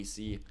of what we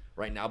see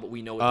right now, but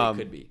we know what they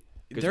could be.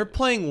 'Cause They're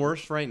playing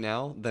worse right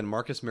now than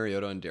Marcus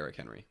Mariota and Derrick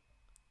Henry.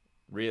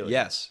 really,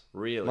 Yes,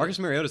 really. Marcus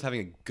Mariota is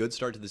having a good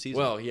start to the season.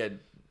 Well,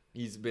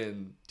 he's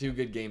been 2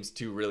 good games,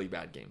 2 really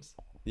bad games.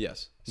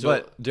 yes, So-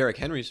 but Derrick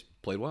Henry's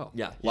played well.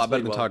 Yeah, a lot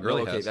better than Todd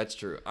Gurley Okay, has. that's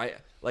true. I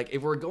like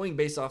if we're going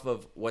based off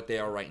of what they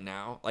are right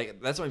now.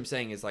 Like that's what I'm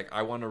saying is like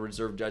I want to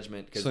reserve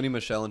judgment because Sonny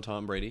Michel and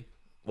Tom Brady.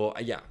 well,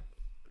 yeah,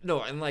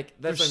 no, and like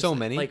that's There's what I'm so saying.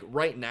 many. Like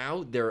right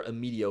now they're a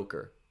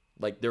mediocre,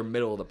 like they're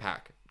middle of the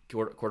pack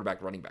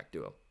quarterback running back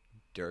duo.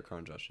 Derek Carr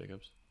and Josh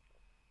Jacobs.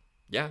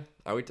 Yeah,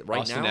 I would right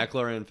Austin now.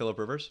 Eckler and Phillip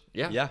Rivers.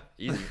 Yeah,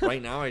 easy. Right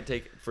now, I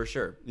take for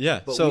sure. Yeah,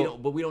 but so-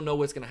 we don't know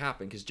what's gonna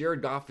happen because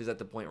Jared Goff is at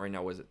the point right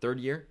now. Was it 3rd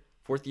year,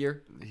 4th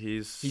year?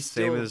 He's He's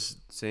same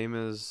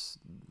still- as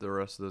the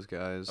rest of those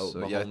guys. Oh,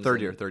 so, yeah, Mahomes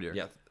third and- year.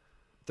 Yeah,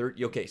 third.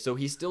 Okay, so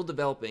he's still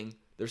developing.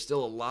 There's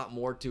still a lot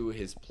more to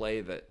his play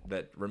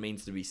that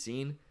remains to be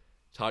seen.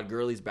 Todd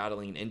Gurley's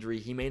battling an injury.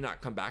 He may not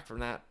come back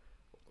from that.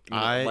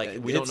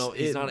 We don't know.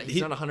 He's not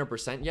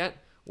 100% yet.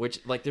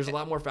 Which like there's a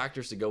lot more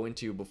factors to go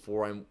into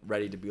before I'm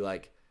ready to be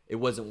like it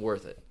wasn't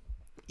worth it.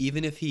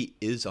 Even if he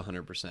is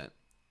 100%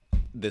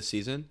 this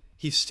season,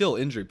 he's still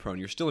injury prone.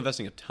 You're still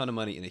investing a ton of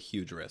money in a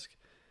huge risk.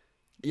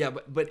 Yeah,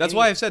 but That's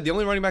why I've said the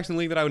only running backs in the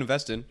league that I would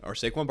invest in are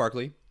Saquon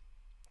Barkley,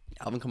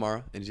 Alvin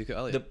Kamara, and Ezekiel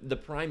Elliott. the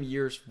prime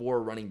years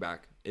for running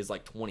back is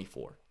like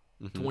 24,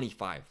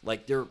 25.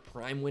 Like their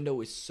prime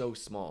window is so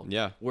small.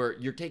 Yeah. Where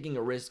you're taking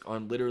a risk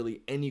on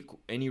literally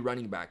any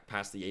running back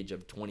past the age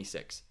of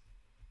 26,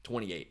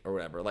 28 or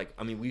whatever. Like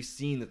I mean, we've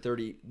seen the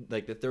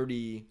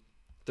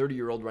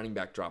 30-year-old running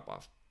back drop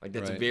off. Like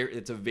that's Right.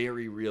 it's a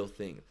very real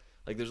thing.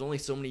 Like there's only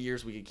so many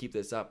years we could keep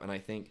this up, and I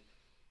think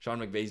Sean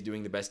McVay's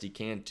doing the best he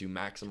can to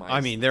maximize.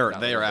 I mean, that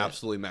they little are bit.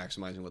 absolutely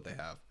maximizing what they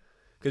have.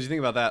 Because you think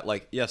about that,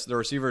 like, yes, the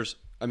receivers.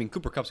 I mean,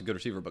 Cooper Kupp's a good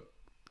receiver, but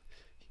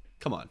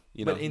come on,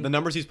 But the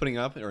numbers he's putting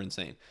up are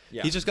insane.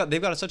 Yeah.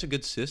 They've got such a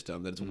good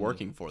system that it's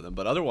working for them.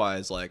 But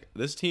otherwise, like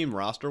this team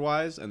roster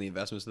wise and the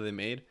investments that they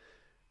made,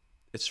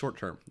 it's short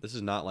term. This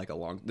is not like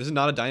this is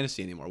not a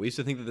dynasty anymore. We used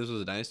to think that this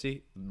was a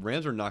dynasty.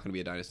 Rams are not going to be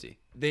a dynasty.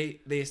 They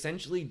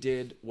essentially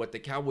did what the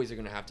Cowboys are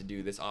going to have to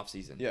do this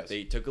offseason. Yes.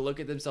 They took a look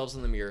at themselves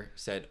in the mirror,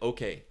 said,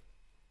 okay,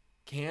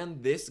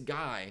 can this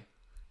guy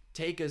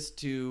take us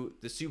to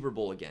the Super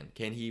Bowl again?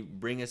 Can he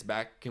bring us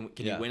back? Can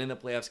he win in the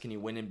playoffs? Can he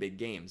win in big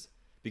games?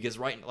 Because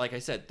like I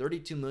said,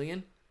 $32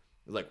 million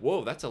is like,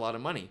 whoa, that's a lot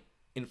of money.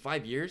 In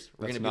 5 years,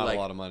 we're going to be like a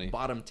lot of money.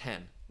 Bottom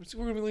 10.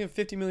 We're going to be looking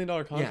at $50 million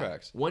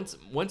contracts. Yeah. Once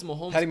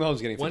Mahomes, Patty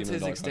Mahomes getting $50 once his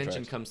million extension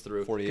contracts. comes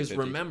through, 48, because 50.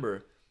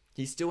 remember,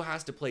 he still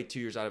has to play 2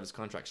 years out of his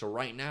contract. So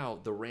right now,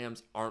 the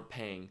Rams aren't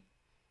paying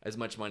as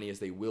much money as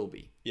they will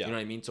be. Yeah. You know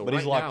what I mean? So but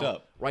he's locked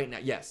up. Right now,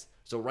 yes.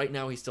 So right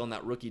now, he's still in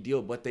that rookie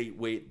deal. But they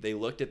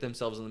looked at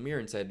themselves in the mirror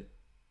and said,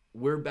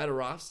 we're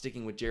better off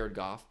sticking with Jared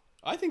Goff.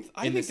 I think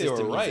the they were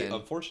system he's right, in.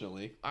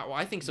 unfortunately.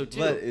 I think so too.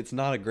 But it's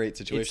not a great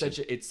situation.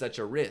 It's such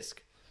a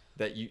risk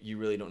that you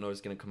really don't know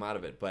what's going to come out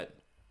of it. But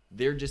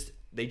they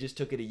just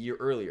took it a year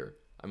earlier.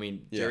 I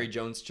mean, Jerry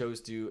Jones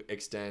chose to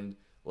extend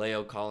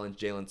Leo Collins,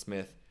 Jalen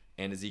Smith,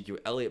 and Ezekiel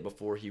Elliott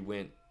before he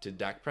went to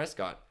Dak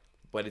Prescott.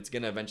 But it's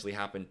going to eventually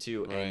happen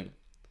too. Right. And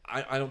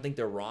I don't think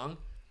they're wrong.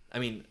 I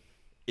mean,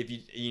 if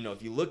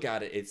you look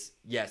at it,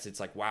 it's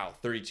like, wow,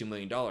 $32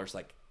 million.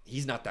 Like,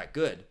 he's not that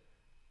good.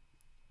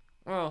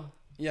 Well,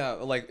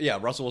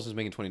 Russell Wilson's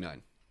making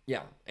 29.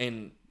 yeah,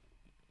 and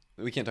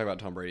We can't talk about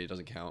Tom Brady. It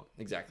doesn't count.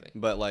 exactly.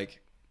 But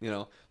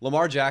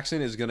Lamar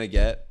Jackson is going to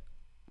get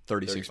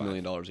 $36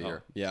 million a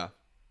year. Oh. Yeah.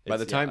 By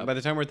the time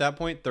we're at that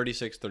point,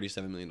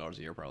 $37 million a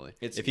year probably.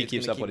 If he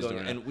keeps up what he's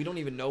doing. And we don't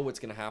even know what's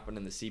going to happen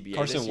in the CBA.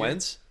 Carson this year.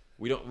 Wentz,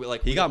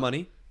 He got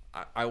money.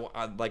 I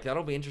like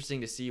that'll be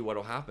interesting to see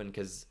what'll happen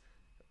because,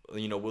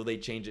 will they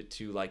change it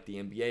to like the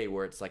NBA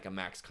where it's like a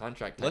max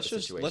contract type of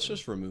situation? Let's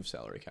just remove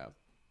salary cap.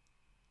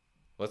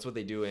 That's what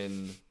they do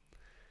in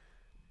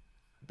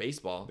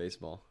baseball.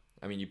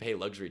 I mean, you pay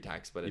luxury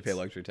tax, but You pay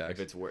luxury tax. if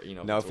it's worth,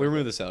 Now, if we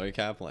remove the salary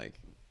cap, that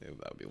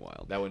would be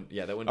wild. that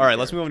wouldn't. All right,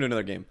 let's move on to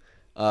another game.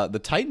 The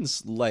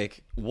Titans,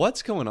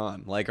 what's going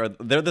on?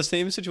 They're the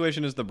same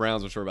situation as the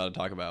Browns, which we're about to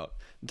talk about.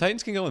 The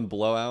Titans can go and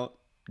blow out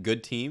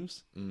good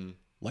teams,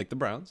 like the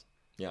Browns,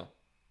 Yeah.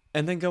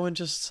 and then go and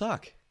just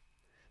suck.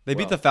 They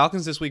beat the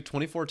Falcons this week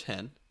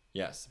 24-10.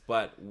 Yes,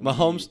 but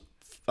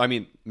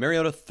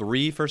Mariota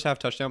 3 first half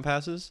touchdown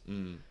passes.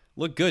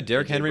 Look good.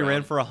 Derrick Henry Brown.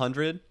 ran for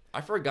 100. I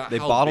forgot They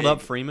how bottled big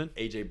up Freeman.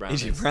 AJ Brown.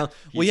 AJ is. Brown.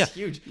 He's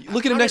huge.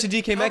 Look at him next to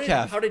DK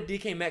Metcalf. How did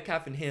DK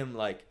Metcalf and him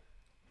like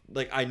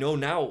I know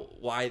now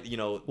why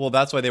Well,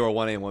 that's why they were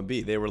 1A and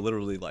 1B. They were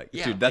literally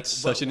dude, that's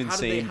such an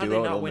insane how duo they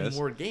at not Ole win Miss.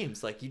 more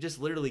games? Like you just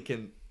literally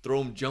can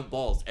throw them jump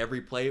balls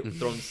every play,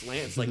 throw them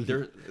slants. Like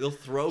they'll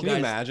throw. Can guys you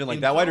imagine? in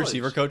That wide college.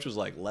 receiver coach was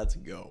like, "Let's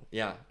go."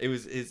 Yeah, it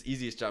was his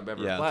easiest job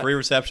ever. Yeah, but 3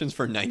 receptions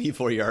for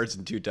 94 yards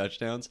and 2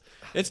 touchdowns.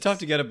 It's tough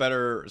to get a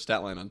better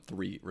stat line on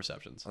 3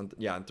 receptions. on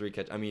 3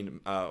 catch. I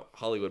mean,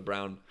 Hollywood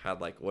Brown had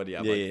what do you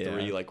have? Yeah,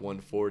 3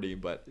 140,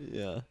 but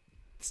Yeah.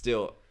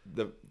 still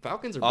the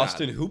Falcons are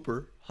Austin bad.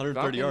 Hooper, 130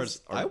 Falcons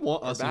yards. I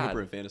want are Austin bad.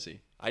 Hooper in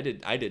fantasy. I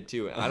did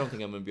too. And I don't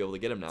think I'm gonna be able to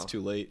get him now. It's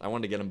too late. I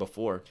wanted to get him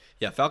before.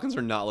 Yeah, Falcons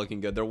are not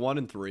looking good. They're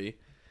 1-3.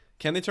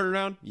 Can they turn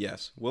around?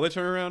 Yes. Will they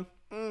turn around?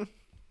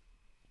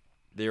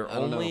 Their I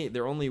don't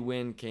know. only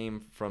win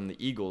came from the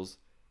Eagles.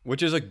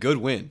 Which is a good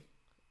win.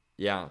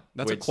 Yeah,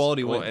 That's a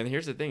quality win. And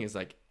here's the thing: is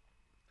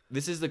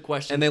this is the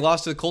question. And they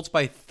lost to the Colts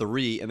by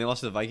 3, and they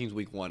lost to the Vikings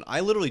week 1. I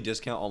literally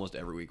discount almost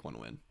every week 1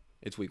 win.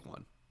 It's week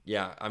 1.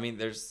 yeah, I mean,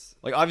 there's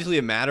Obviously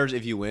it matters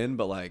if you win,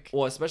 but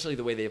especially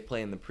the way they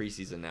play in the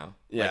preseason now.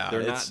 yeah,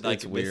 they're it's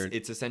not weird.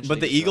 It's essentially. But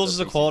the just Eagles is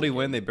a another quality preseason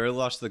win. game. They barely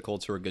lost to the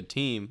Colts, who are a good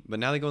team, but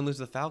now they go and lose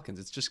to the Falcons.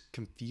 It's just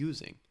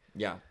confusing.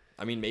 Yeah,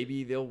 I mean,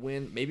 maybe they'll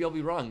win. Maybe I'll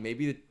be wrong.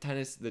 Maybe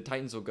the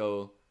Titans will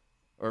go,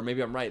 or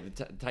maybe I'm right.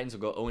 The Titans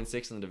will go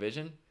 0-6 in the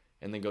division,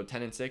 and then go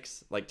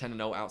 10-6,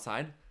 10-0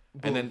 outside,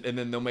 and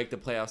then they'll make the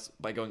playoffs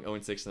by going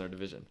 0-6 in their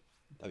division.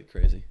 That'd be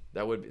crazy.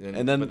 That would,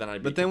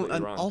 But then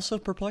completely wrong. also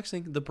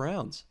perplexing, the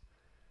Browns.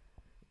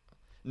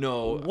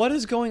 No, What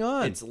is going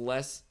on? it's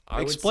less. I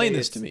would Explain say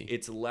this to me.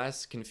 It's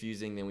less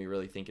confusing than we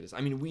really think it is. I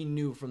mean, we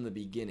knew from the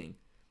beginning.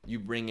 You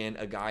bring in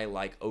a guy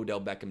like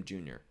Odell Beckham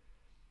Jr.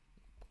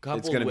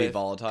 It's gonna be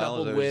volatile, is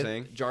Coupled that what you're with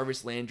saying?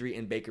 Jarvis Landry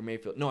and Baker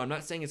Mayfield. No, I'm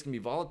not saying it's gonna be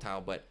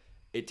volatile, but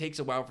it takes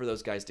a while for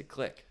those guys to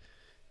click.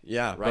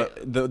 Yeah, Right.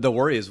 But the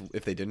worry is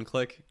if they didn't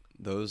click,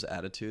 those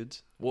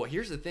attitudes. Well,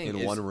 here's the thing: In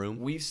is one room?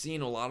 we've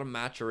seen a lot of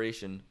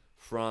maturation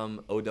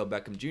from Odell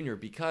Beckham Jr.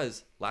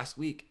 because last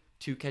week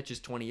 2 catches,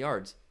 20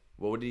 yards.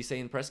 What did he say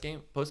in post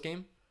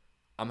game?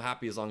 I'm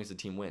happy as long as the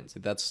team wins.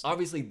 That's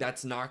Obviously,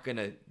 that's not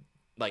gonna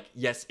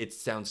yes, it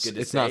sounds good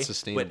to It's say. not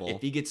sustainable. But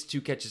if he gets 2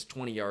 catches,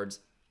 20 yards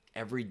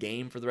every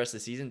game for the rest of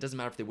the season, it doesn't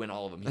matter if they win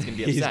all of them. He's gonna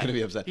be upset. He's gonna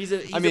be upset. He's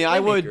a I mean, I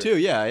would playmaker. too.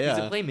 Yeah. He's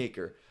a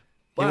playmaker.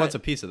 But, He wants a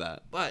piece of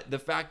that. But the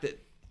fact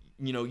that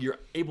you're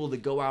able to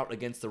go out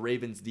against the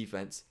Ravens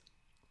defense,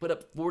 put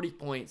up 40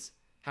 points,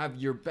 have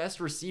your best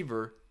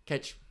receiver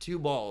catch 2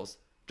 balls.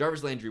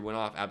 Jarvis Landry went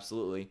off,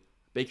 absolutely.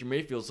 Baker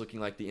Mayfield's looking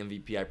like the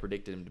MVP I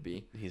predicted him to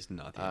be. He's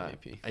not the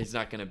MVP. He's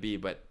not going to be,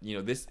 but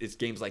it's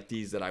games like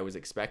these that I was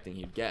expecting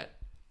he'd get.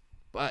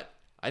 But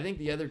I think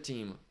the other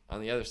team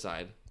on the other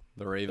side,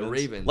 The Ravens. The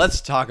Ravens.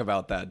 Let's talk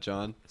about that,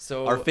 John.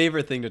 So Our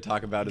favorite thing to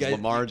talk about is guys-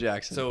 Lamar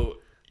Jackson. So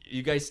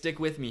you guys stick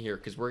with me here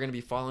because we're going to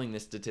be following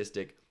this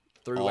statistic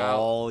throughout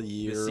all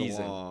year the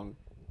season. long.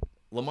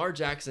 Lamar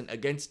Jackson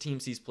against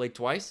teams he's played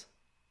twice.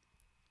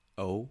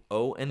 Oh,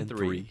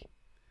 0-3.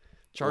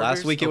 Chargers,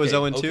 Last week it was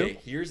 0-2. Okay,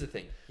 here's the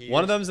thing.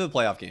 One of them's in the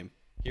playoff game.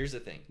 Here's the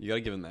thing. You got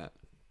to give him that.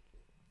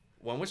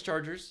 One was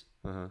Chargers.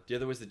 Uh-huh. The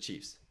other was the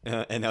Chiefs.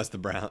 And now it's the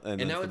Browns.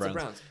 And now it's the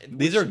Browns.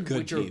 These are good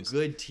which teams. Are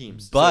good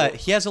teams. But So-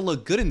 he hasn't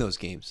looked good in those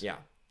games. yeah,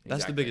 That's the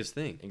exactly. biggest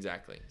thing.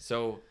 Exactly.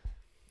 So,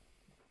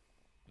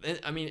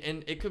 I mean,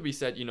 and it could be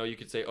said, you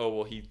could say, oh,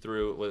 well, he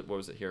threw, what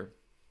was it here?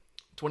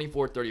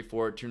 24,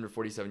 34,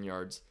 247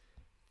 yards,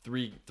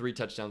 three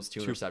touchdowns,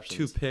 two interceptions.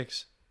 Two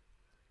picks.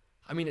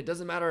 I mean, it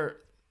doesn't matter.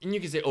 And you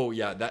can say, oh,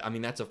 yeah,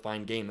 that's a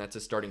fine game. That's a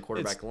starting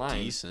quarterback It's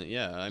line. decent,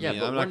 yeah. I Yeah, mean,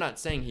 but I'm we're not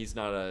saying he's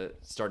not a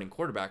starting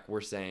quarterback.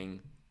 We're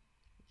saying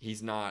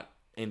he's not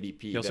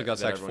MVP. He also got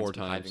sacked 4 everyone's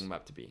been times hyping him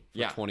up to be. for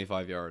Yeah,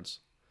 25 yards.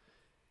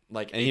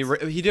 like And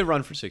he did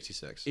run for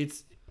 66.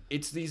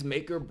 it's these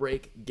make or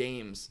break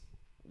games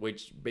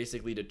which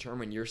basically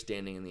determine your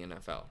standing in the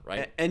NFL,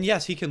 right? And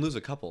yes, he can lose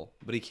a couple,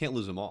 but he can't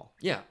lose them all.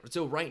 Yeah.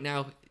 So right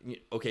now,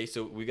 okay,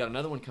 so we got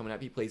another one coming up.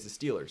 He plays the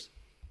Steelers.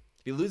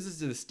 If he loses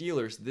to the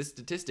Steelers, this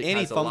statistic And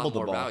he has a lot fumbled the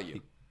more ball.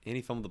 value. And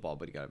he fumbled the ball,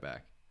 but he got it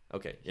back.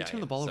 Okay. He Yeah.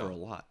 turned the ball So- over a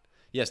lot.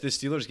 Yes, this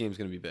Steelers game is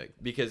going to be big.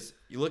 because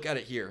you look at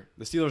it here.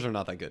 The Steelers are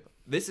not that good.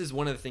 This is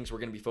one of the things we're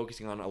going to be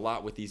focusing on a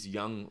lot with these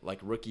young, like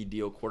rookie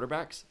deal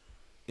quarterbacks,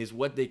 is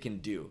what they can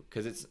do.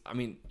 Because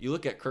you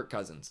look at Kirk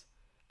Cousins,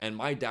 and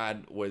my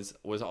dad was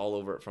all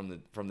over it from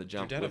the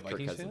jump dad a with Kirk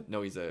Vikings Cousins. fan?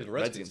 No, he's a He's a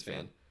Redskins Redskins fan.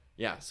 fan.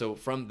 Yeah, so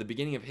from the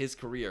beginning of his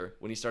career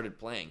when he started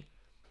playing,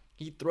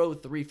 he'd throw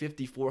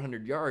 350,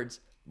 400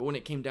 yards, but when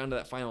it came down to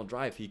that final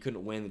drive, he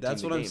couldn't win.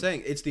 That's what I'm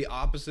saying. It's the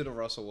opposite of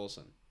Russell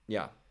Wilson.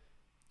 Yeah,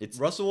 it's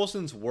Russell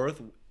Wilson's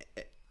worth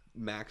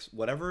max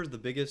whatever the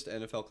biggest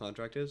NFL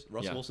contract is.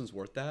 Russell Yeah. Wilson's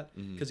worth that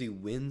because he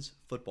wins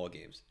football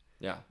games.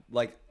 yeah,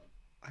 Like,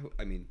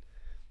 I mean,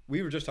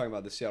 we were just talking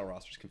about the Seattle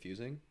roster's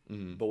confusing,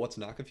 but what's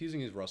not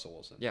confusing is Russell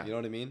Wilson. Yeah. You know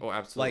what I mean? Oh,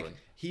 absolutely. Like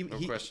he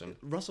question.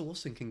 Russell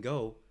Wilson can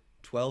go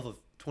 12 of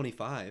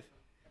 25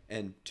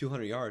 and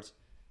 200 yards.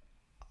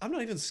 I'm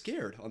not even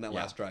scared on that Yeah.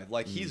 last drive.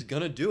 Like he's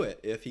gonna do it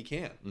if he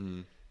can.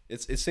 Mm-hmm.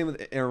 It's same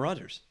with Aaron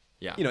Rodgers.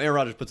 Yeah. Aaron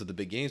Rodgers puts up the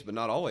big games, but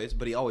not always.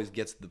 But he always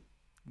gets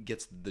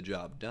the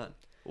job done.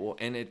 Well,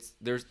 and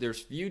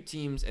there's few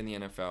teams in the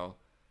NFL,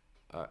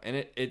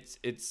 and it's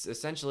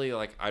essentially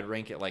like I'd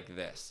rank it like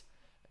this,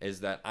 is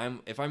that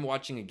if I'm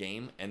watching a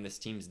game and this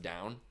team's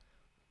down,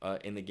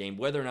 in the game,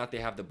 whether or not they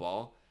have the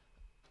ball,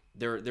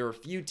 there are a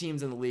few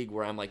teams in the league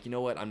where I'm like, you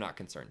know what, I'm not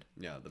concerned.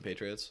 Yeah, the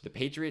Patriots. The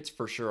Patriots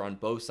for sure on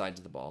both sides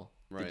of the ball.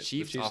 Right. The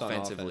Chiefs on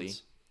offensively,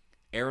 offense.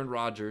 Aaron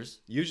Rodgers,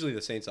 Usually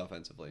the Saints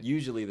offensively.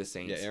 usually the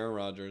Saints. Yeah, Aaron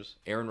Rodgers.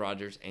 Aaron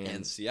Rodgers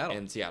And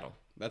Seattle.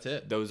 That's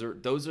it. Those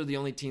are the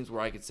only teams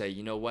where I could say,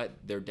 you know what,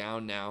 they're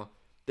down now.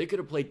 They could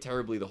have played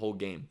terribly the whole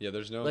game. Yeah,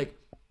 there's no Like,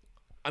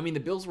 I mean, the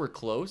Bills were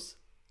close,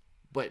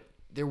 but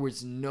there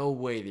was no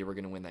way they were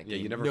going to win that game.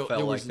 Yeah, you never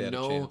felt like they had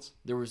a chance.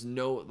 There was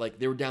no, like,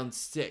 they were down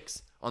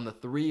 6 on the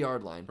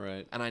 3-yard line.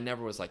 Right. And I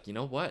never was like, you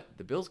know what?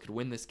 The Bills could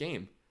win this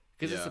game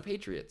because it's Yeah. the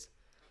Patriots.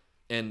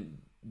 And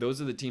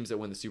those are the teams that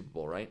win the Super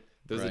Bowl, right?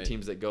 Those are the Right.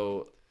 teams that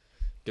go,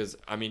 because,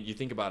 I mean, you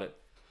think about it.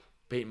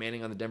 Peyton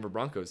Manning on the Denver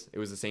Broncos, it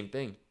was the same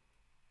thing.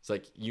 It's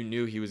like you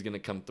knew he was going to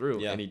come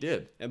through, Yeah. and he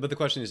did. But the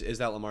question is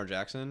that Lamar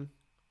Jackson?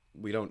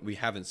 We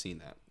haven't seen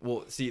that.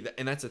 Well, see,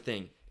 and that's the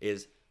thing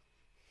is,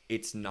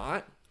 it's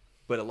not,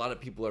 but a lot of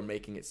people are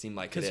making it seem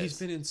like it Because is. he's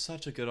been in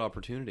such a good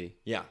opportunity.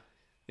 Yeah,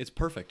 It's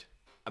perfect.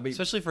 I mean,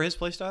 Especially for his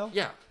play style.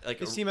 yeah, like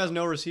His team has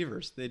no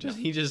receivers.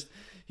 He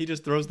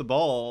just throws the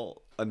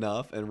ball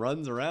enough and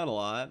runs around a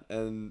lot.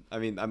 And I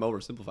mean, I'm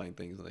oversimplifying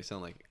things, and I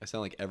sound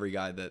like every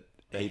guy that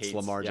hates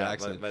Lamar yeah,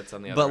 Jackson. but that's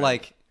on the other But end.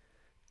 like,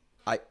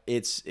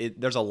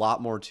 there's a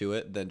lot more to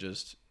it than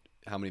just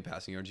how many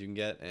passing yards you can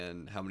get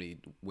and how many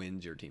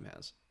wins your team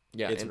has.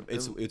 Yeah,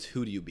 it's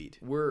who do you beat?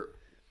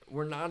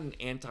 we're not an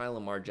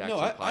anti-Lamar Jackson.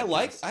 No, I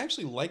podcast.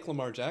 actually like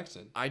Lamar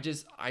Jackson. I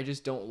just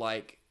don't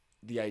like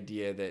the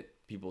idea that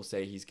people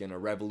say he's going to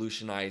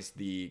revolutionize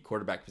the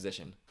quarterback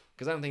position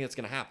because I don't think it's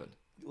going to happen.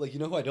 Like, you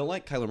know who I don't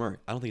like? Kyler Murray.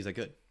 I don't think he's that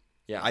good.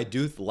 Yeah, I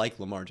do like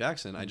Lamar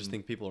Jackson. I just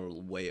think people are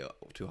way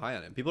too high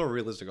on him. People are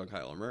realistic on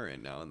Kyler Murray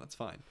now, and that's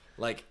fine.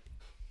 like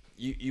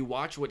you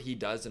watch what he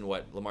does and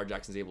what Lamar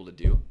Jackson's able to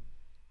do.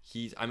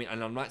 I mean,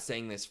 and I'm not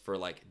saying this for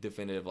like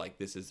definitive, like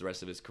this is the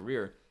rest of his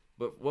career,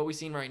 but what we've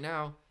seen right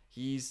now,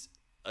 he's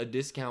a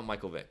discount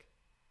Michael Vick.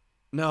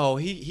 No,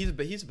 he's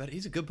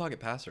a good pocket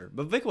passer,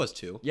 but Vic was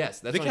too. Yes,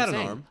 that's Vic what I'm had an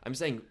saying. arm. I'm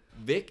saying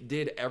Vic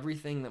did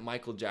everything that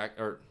Michael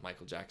Jackson.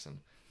 Michael Jackson.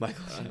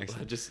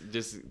 just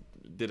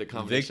did a Vic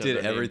combination. did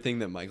of their name. everything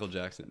that Michael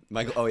Jackson.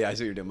 Oh yeah, I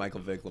see what you're doing. Michael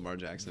Vick, Lamar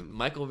Jackson.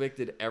 Michael Vick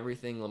did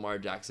everything Lamar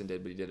Jackson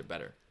did, but he did it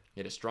better. He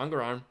had a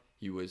stronger arm.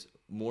 He was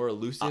more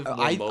elusive, more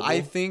mobile,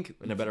 I think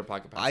and a better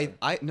pocket passer.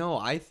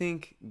 I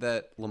think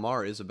that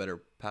Lamar is a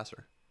better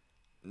passer.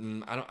 I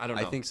don't know.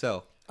 I think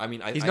so. I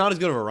mean, He's not as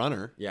good of a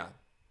runner. Yeah,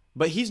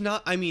 But he's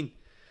not. I mean,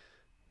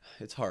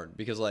 it's hard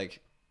because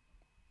like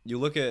you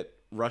look at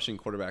rushing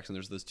quarterbacks and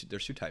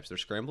there's two types.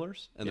 There's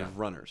scramblers and there's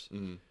runners.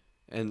 Mm-hmm.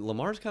 And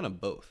Lamar's kind of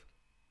both.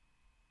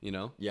 You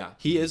know? Yeah.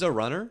 He is a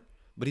runner,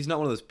 but he's not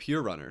one of those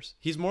pure runners.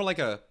 He's more like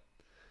a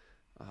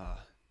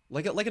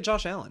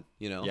Josh Allen,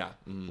 you know? Yeah.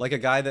 Mm-hmm. Like a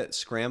guy that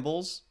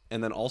scrambles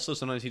and then also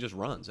sometimes he just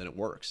runs and it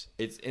works.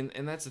 It's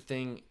and that's the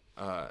thing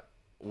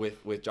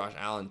with Josh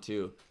Allen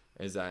too,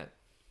 is that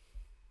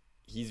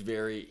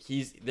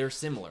they're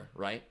similar,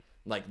 right?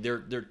 Like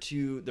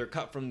they're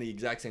cut from the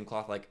exact same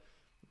cloth. Like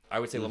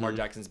I would say Lamar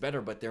Jackson's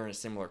better, but they're in a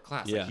similar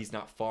class. Yeah. Like he's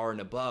not far and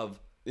above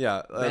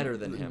Yeah, better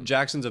than him.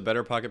 Jackson's a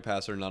better pocket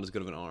passer, not as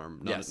good of an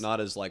arm, Yes. not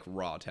as like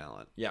raw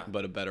talent. Yeah.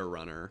 But a better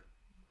runner.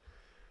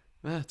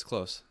 It's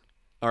close.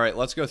 All right,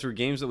 let's go through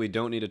games that we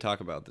don't need to talk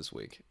about this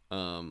week.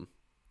 The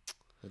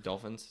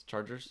Dolphins,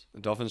 Chargers.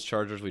 Dolphins,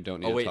 Chargers, we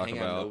don't need to talk hang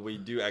about. on. No, we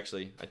do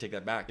actually. I take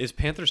that back. Is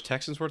Panthers,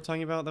 Texans worth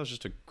talking about? That was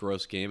just a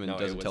gross game and No,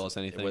 doesn't tell us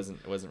anything.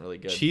 It wasn't really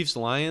good. Chiefs,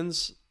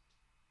 Lions.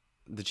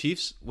 The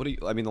Chiefs. The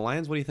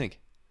Lions. What do you think?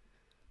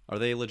 Are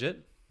they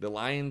legit? The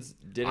Lions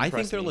did I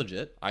impress think they're me.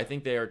 legit. I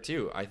think they are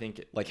too. I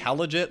think Like how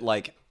legit?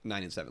 Like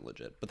 9-7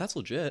 legit, but that's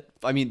legit.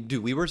 I mean,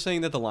 dude, we were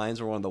saying that the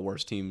Lions were one of the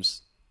worst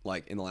teams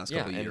like in the last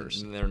couple of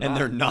years, and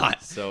they're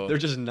not. So they're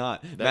just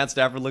not. Matt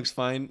Stafford looks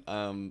fine.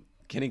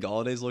 Kenny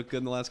Galladay's looked good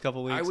in the last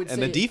couple of weeks,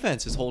 and the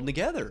defense is holding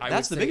together.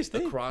 That's the biggest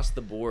thing. Across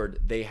the board,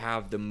 they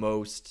have the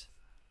most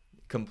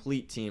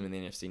complete team in the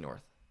NFC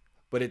North.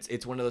 But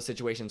it's one of those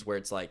situations where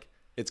it's like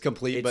it's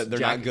complete, but they're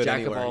not good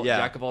anywhere.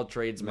 Jack of all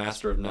trades,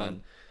 master of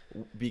none.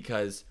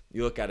 Because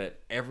you look at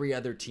it, every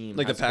other team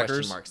like has the Packers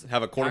question marks.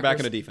 have a quarterback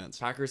and a defense.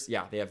 Packers,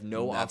 yeah, they have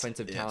no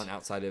offensive talent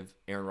outside of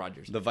Aaron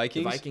Rodgers. The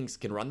Vikings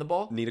can run the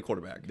ball. Need a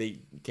quarterback. They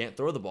can't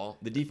throw the ball.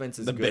 The defense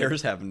is the good.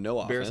 Bears have no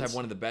offense. Bears have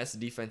one of the best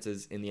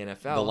defenses in the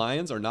NFL. The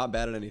Lions are not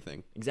bad at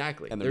anything.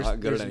 Exactly. And they're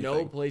not good at anything.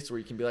 There's no place where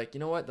you can be like, you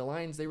know what, the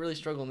Lions, they really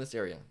struggle in this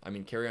area. I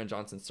mean, Kerryon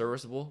Johnson's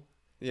serviceable.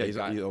 Yeah, he's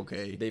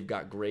okay. They've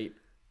got great,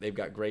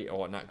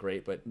 oh, not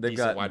great, but they've decent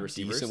got wide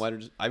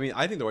receivers. I mean,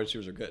 I think the wide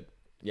receivers are good.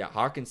 Yeah,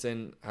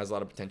 Hawkinson has a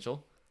lot of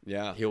potential.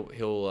 Yeah,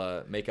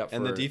 he'll make up for.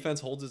 And the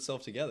defense holds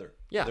itself together.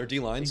 Yeah, their D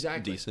line's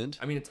exactly. decent.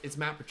 I mean, it's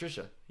Matt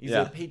Patricia. He's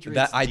a Patriots.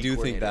 That I do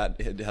think that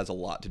it has a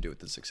lot to do with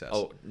the success.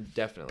 Oh,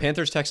 definitely.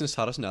 Panthers Texans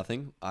taught us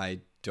nothing.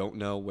 I don't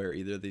know where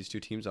either of these two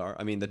teams are.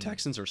 I mean, the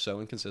Texans are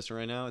so inconsistent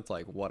right now. It's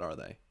like, what are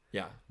they?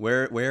 Yeah.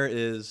 Where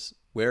is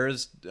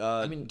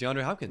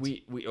DeAndre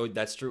Hopkins?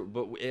 That's true,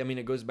 but I mean,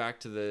 it goes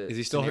back to the. Is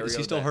he still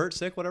hurt,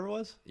 sick, whatever it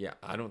was? Yeah,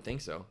 I don't think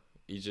so.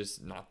 He's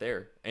just not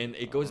there, and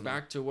it goes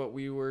back to what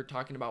we were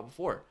talking about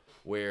before,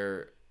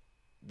 where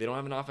they don't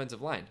have an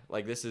offensive line.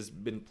 Like this has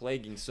been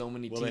plaguing so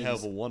many teams. Well, they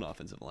have one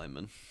offensive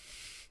lineman.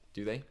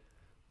 Do they?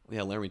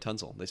 Yeah, Laramie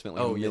Tunsil. They spent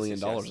like $1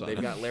 million on him. They've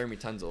got Laramie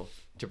Tunsil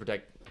to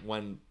protect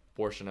one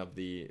portion of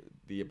the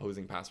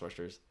opposing pass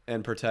rushers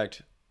and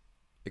protect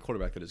a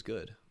quarterback that is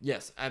good.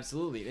 Yes,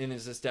 absolutely, and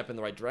it's a step in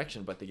the right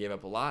direction. But they gave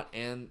up a lot,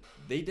 and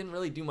they didn't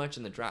really do much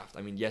in the draft.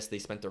 I mean, yes, they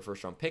spent their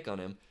first round pick on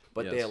him,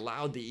 but they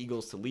allowed the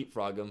Eagles to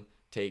leapfrog him,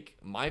 take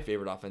my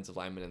favorite offensive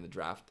lineman in the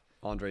draft,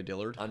 Andre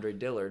Dillard.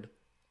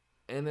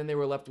 And then they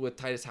were left with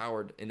Titus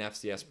Howard, an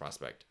FCS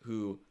prospect,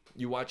 who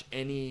you watch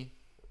any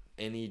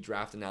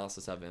draft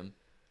analysis of him,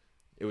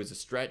 it was a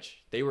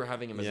stretch. They were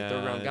having him as a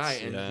third round guy,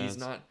 and he's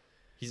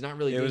not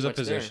really. It was a much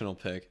positional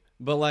pick,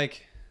 but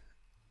like,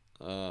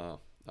 I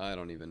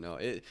don't even know.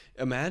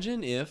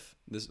 Imagine if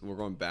we're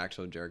going back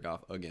to Jared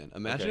Goff again.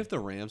 Imagine if the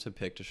Rams had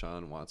picked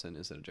Deshaun Watson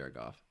instead of Jared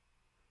Goff.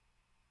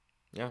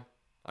 Yeah,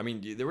 I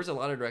mean, there was a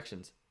lot of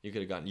directions you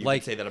could have gone. You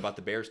could say that about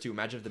the Bears too.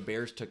 Imagine if the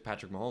Bears took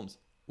Patrick Mahomes.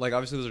 Like,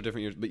 obviously, those are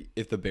different years, but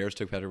if the Bears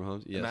took Patrick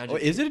Mahomes, yes.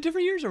 Is it a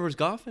different years, or was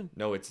Goff in?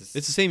 No, it's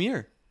the same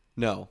year.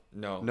 No,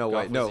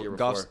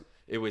 Goff's...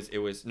 It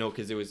was no,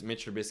 because it was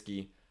Mitch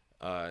Trubisky,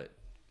 Patrick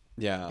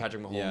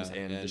Mahomes,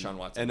 and Deshaun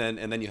Watson,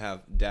 and then you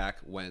have Dak,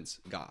 Wentz,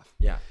 Goff.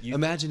 Yeah,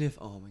 imagine if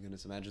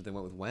imagine if they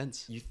went with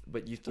Wentz. You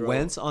throw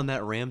Wentz on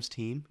that Rams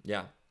team.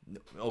 Yeah.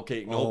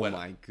 Okay. No, oh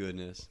my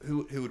goodness.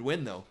 Who would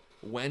win though?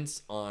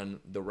 Wentz on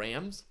the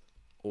Rams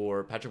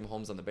or Patrick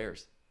Mahomes on the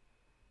Bears?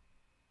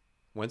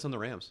 Wentz on the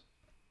Rams.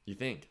 You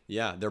think?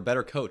 Yeah, they're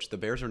better coached. The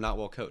Bears are not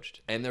well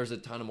coached, and there's a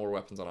ton of more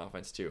weapons on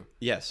offense too.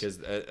 Yes, because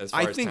as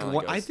far as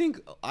talent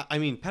goes, I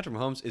mean, Patrick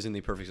Mahomes is in the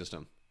perfect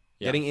system.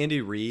 Yeah. Getting Andy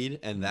Reid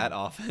and that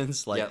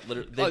offense, like,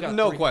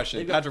 no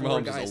question, Patrick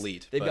Mahomes is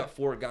elite. They've got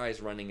 4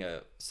 guys running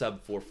a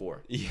sub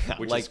 4.4. Yeah,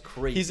 which is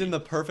crazy. He's in the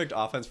perfect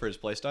offense for his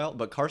play style,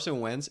 but Carson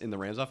Wentz in the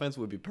Rams offense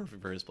would be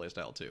perfect for his play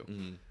style too.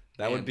 Mm-hmm.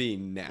 That would be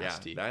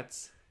nasty. Yeah,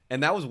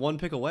 that was one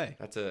pick away.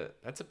 That's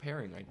a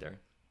pairing right there.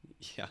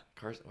 Yeah,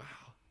 Carson. Wow.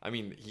 I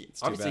mean,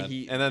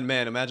 and then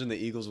man, imagine the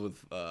Eagles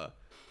with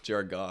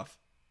Jared Goff.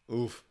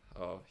 Oof.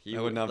 Oh,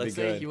 that would not be good. Let's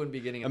say he wouldn't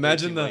be getting a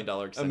 $13 million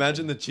extension.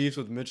 Imagine the Chiefs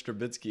with Mitch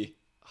Trubisky.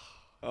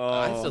 Oh.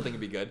 I still think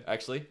it'd be good,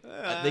 actually.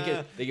 They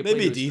could play maybe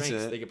to his decent.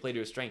 Strengths. They could play to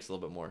his strengths a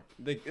little bit more.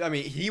 I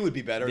mean, he would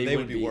be better. They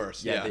would be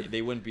worse. Yeah,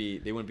 they wouldn't be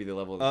the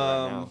level that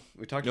they're at now.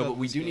 We talked about but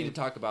we do need to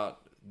talk about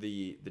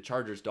the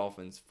Chargers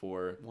Dolphins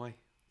for why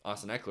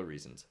Austin Eckler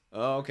reasons.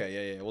 Oh,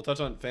 okay, yeah. We'll touch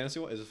on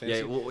fantasy. Is it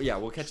fantasy?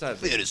 We'll catch that.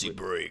 Fantasy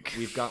break.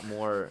 We've got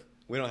more.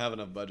 We don't have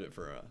enough budget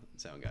for a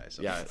sound guy.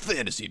 So. Yeah.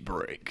 Fantasy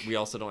break. We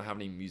also don't have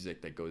any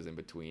music that goes in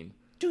between.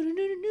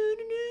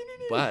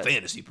 But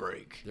fantasy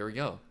break. There we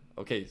go.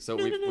 Okay, so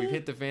we've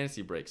hit the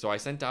fantasy break. So I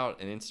sent out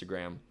an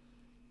Instagram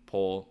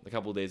poll a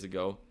couple of days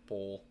ago.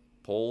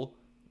 Poll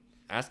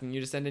asking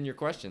you to send in your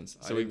questions.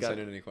 So I didn't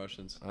send in any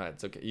questions.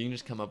 It's okay. You can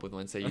just come up with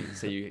one. Say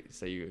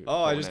you.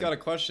 Oh, I just got a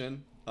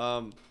question.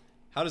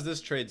 How does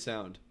this trade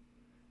sound?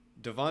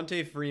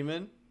 Devontae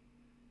Freeman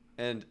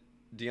and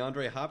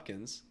DeAndre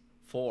Hopkins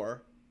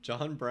for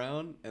John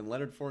Brown and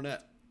Leonard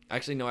Fournette.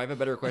 Actually, no. I have a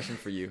better question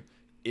for you.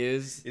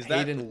 Is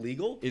Hayden, that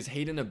legal? Is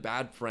Hayden a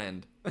bad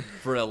friend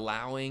for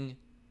allowing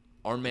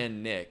our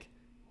man Nick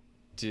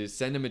to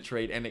send him a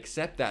trade and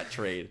accept that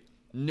trade,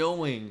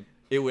 knowing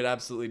it would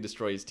absolutely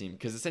destroy his team?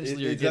 Because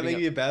essentially, does that make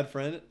you a bad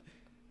friend?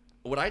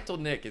 What I told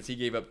Nick is he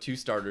gave up 2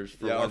 starters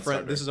for one our friend.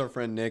 Starter. This is our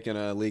friend Nick in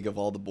a league of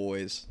all the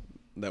boys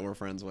that we're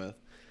friends with.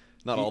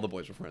 Not all the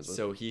boys we're friends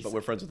with. But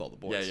we're friends with all the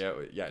boys.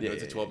 Yeah.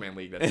 It's a 12-man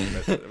league.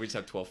 We just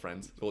have 12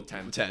 friends. Well,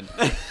 10. 10.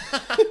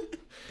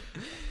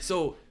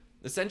 So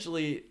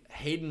essentially,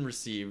 Hayden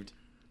received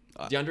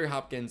DeAndre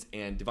Hopkins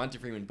and Devontae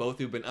Freeman, both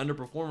who've been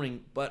underperforming,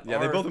 but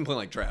they've both been playing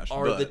like trash.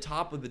 Are the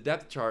top of the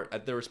depth chart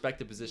at their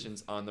respective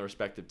positions on their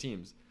respective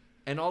teams.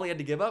 And all he had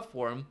to give up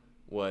for him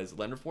was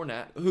Leonard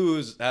Fournette,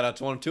 who's had a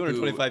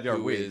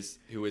 225-yard week,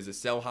 who is a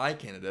sell high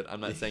candidate. I'm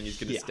not saying he's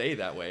going to stay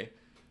that way.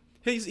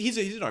 He's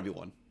an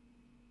RB1.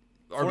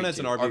 Fournette's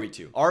an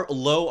RB2.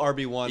 Low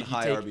RB1,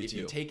 high RB2. If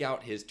you take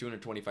out his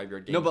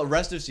 225-yard game. No, but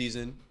rest of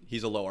season,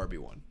 he's a low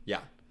RB1. Yeah.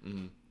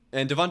 Mm-hmm.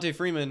 And Devontae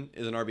Freeman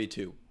is an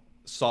RB2.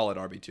 Solid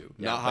RB2.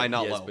 Yeah, not high,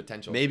 not low.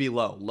 Potential. Maybe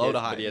low to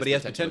high. But he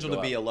has potential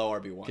to be a low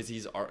RB1.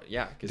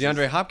 Because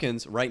DeAndre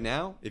Hopkins, right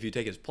now, if you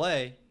take his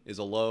play, is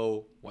a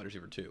low wide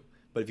receiver 2.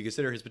 But if you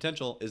consider his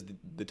potential, is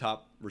the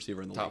top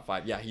receiver in the league. Top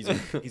 5. Yeah, he's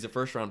a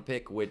first-round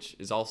pick, which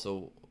is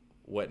also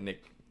what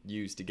Nick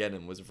used to get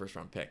him, was a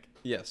first-round pick.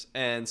 Yes.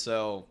 And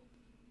so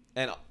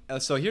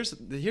here's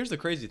the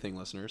crazy thing,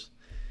 listeners.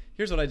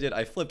 Here's what I did.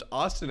 I flipped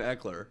Austin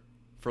Eckler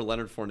for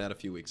Leonard Fournette a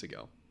few weeks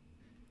ago.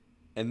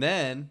 And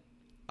then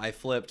I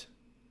flipped.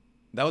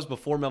 That was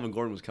before Melvin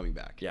Gordon was coming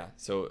back. Yeah.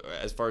 So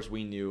as far as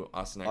we knew,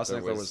 Austin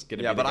Eckler was going to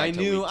be. Yeah, but I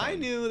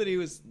knew that he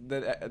was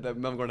that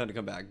Melvin Gordon had to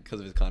come back because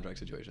of his contract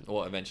situation.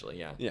 Well, eventually,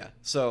 yeah. Yeah.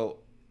 So,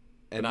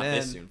 and not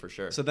this soon for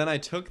sure. So then I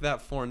took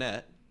that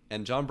Fournette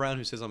and John Brown,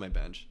 who sits on my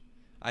bench.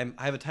 I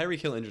have a Tyreek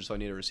Hill injured, so I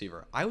need a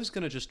receiver. I was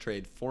gonna just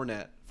trade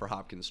Fournette for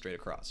Hopkins straight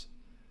across.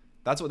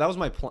 That was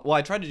my plan. Well,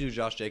 I tried to do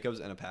Josh Jacobs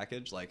in a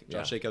package, like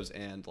Josh Jacobs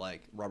and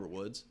like Robert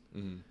Woods.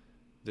 Mm-hmm.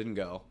 Didn't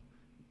go.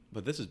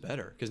 But this is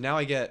better because now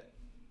I get,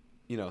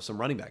 some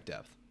running back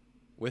depth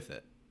with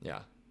it. Yeah.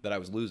 That I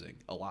was losing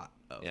a lot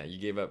of. Yeah, you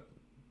gave up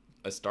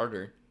a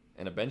starter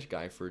and a bench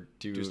guy for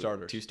two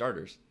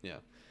starters. Yeah.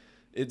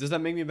 Does that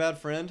make me a bad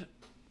friend?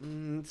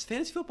 It's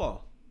fantasy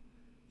football.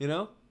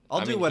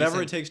 I'll do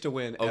whatever it takes to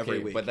win every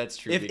week. But that's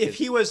true. If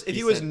he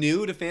was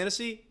new to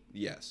fantasy,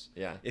 yes.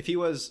 Yeah. If he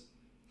was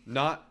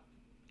not,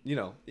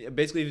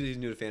 basically if he's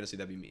new to fantasy,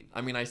 that'd be mean.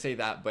 I mean, I say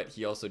that, but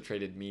he also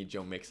traded me,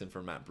 Joe Mixon,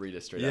 for Matt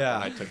Breida straight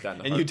up, and I took that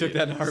in a heartbeat. And you took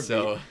that in a heartbeat.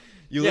 So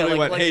you literally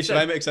went, "Hey, should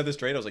I accept this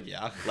trade?" I was like,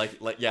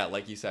 "Yeah."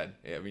 Like you said.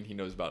 I mean, he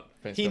knows about.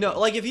 If he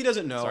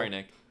doesn't know. Sorry,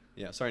 Nick.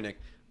 Yeah, sorry, Nick.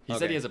 He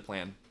said he has a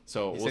plan.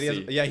 So we'll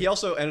see. He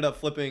also ended up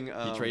flipping.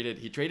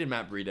 He traded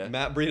Matt Breida.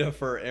 Matt Breida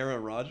for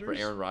Aaron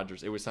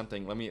Rodgers. It was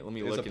something. Let me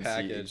look and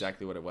see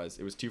exactly what it was.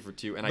 It was 2 for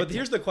 2. But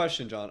here's the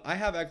question, John. I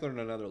have Eckler in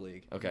another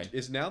league. Okay.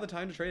 Is now the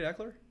time to trade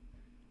Eckler?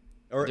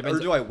 Or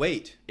do I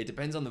wait? It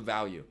depends on the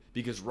value.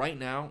 Because right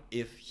now,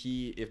 if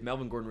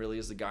Melvin Gordon really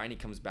is the guy and he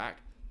comes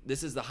back,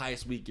 this is the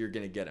highest week you're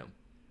gonna get him,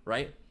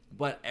 right?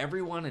 But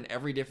everyone in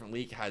every different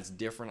league has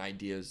different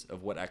ideas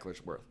of what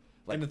Eckler's worth.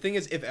 And the thing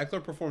is, if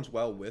Eckler performs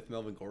well with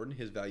Melvin Gordon,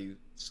 his value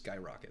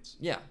skyrockets.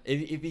 Yeah,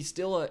 if he's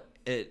still an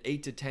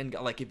 8 to 10 guy,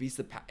 like if he's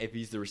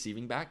the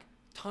receiving back,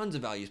 tons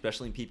of value,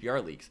 especially in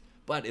PPR leagues.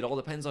 But it all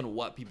depends on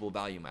what people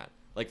value him at.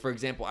 Like for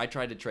example, I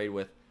tried to trade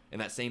in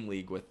that same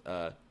league with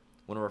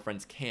one of our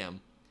friends, Cam,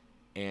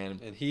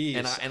 and he's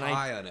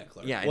high on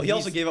Eckler. Yeah, well, he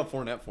also gave up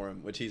Fournette for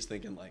him, which he's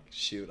thinking like,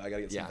 shoot, I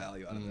gotta get some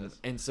value out of this.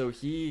 And so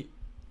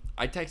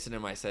I texted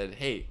him. I said,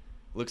 hey,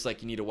 looks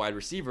like you need a wide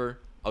receiver.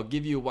 I'll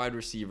give you a wide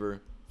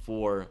receiver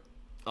for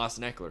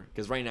Austin Eckler,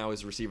 because right now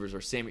his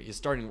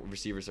starting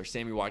receivers are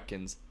Sammy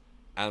Watkins,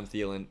 Adam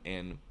Thielen,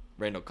 and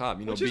Randall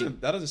Cobb. That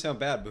doesn't sound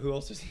bad, but who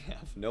else does he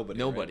have?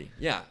 Nobody. Right?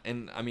 Yeah,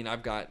 and I mean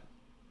I've got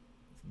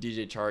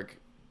DJ Chark,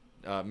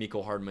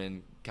 Mecole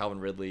Hardman, Calvin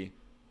Ridley,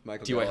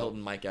 T.Y.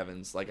 Hilton, Mike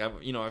Evans. Like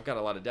I've got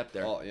a lot of depth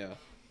there. Oh yeah.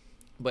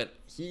 But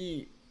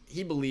he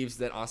believes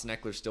that Austin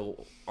Eckler's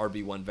still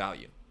RB1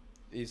 value.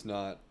 He's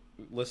not.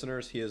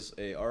 Listeners, he is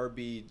a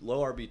low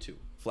RB2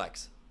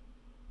 flex.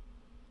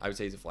 I would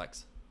say he's a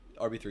flex.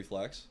 RB3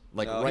 flex.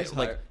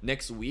 Like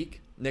next week,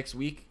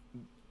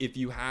 if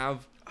you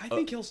have I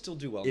think he'll still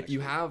do well. If you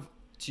have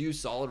 2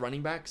 solid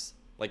running backs,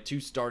 like 2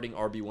 starting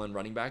RB1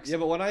 running backs. Yeah,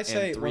 but when I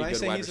say he's an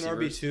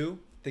RB2,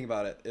 think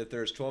about it. If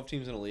there's 12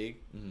 teams in a league,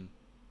 Mhm.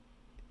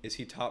 is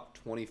he top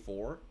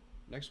 24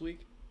 next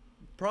week?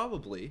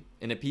 Probably.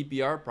 In a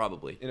PPR,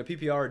 probably. In a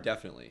PPR,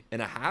 definitely.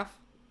 In a half,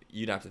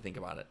 you'd have to think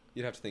about it.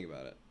 You'd have to think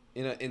about it.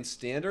 In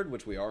standard,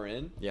 which we are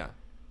in, Yeah,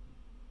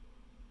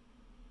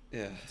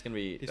 yeah, it's gonna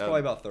be. he's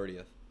probably about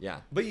 30th.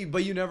 Yeah, But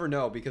you never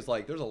know because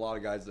like there's a lot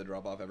of guys that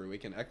drop off every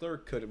week, and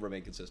Eckler could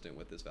remain consistent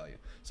with this value.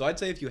 So I'd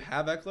say if you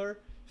have Eckler,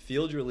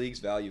 field your league's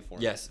value for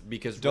him. yes,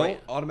 because Don't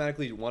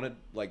automatically want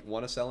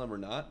to sell him or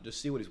not.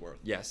 Just see what he's worth.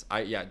 Yes,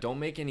 don't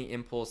make any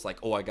impulse like,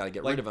 oh, I got to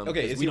get Like, rid of him.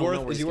 okay, 'cause is we he don't know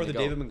worth where is he he's worth a gonna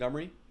go. David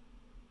Montgomery?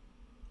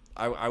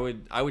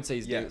 I would say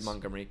he's David Yes.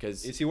 Montgomery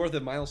because Is he worth a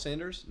Miles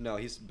Sanders? No,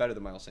 he's better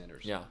than Miles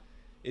Sanders. yeah,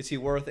 Is he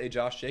worth a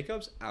Josh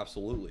Jacobs?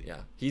 Absolutely.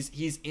 yeah, he's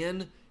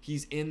in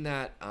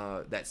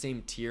that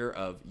same tier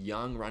of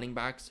young running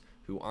backs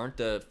who aren't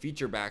the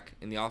feature back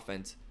in the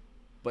offense,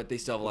 but they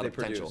still have a lot They of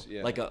potential. produce,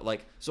 yeah.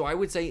 So I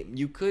would say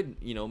you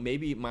could,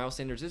 maybe Miles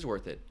Sanders is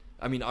worth it.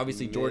 I mean,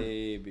 obviously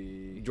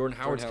Jordan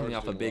Howard's coming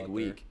off a doing big lot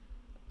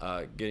there.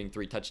 week, getting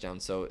 3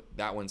 touchdowns, so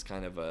that one's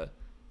kind of up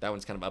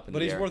in But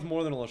the he's air. worth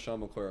more than a LaShawn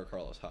McCoy or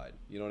Carlos Hyde.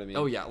 You know what I mean?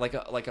 Oh yeah, like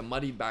a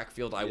muddy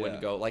backfield, I wouldn't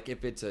Yeah. go. Like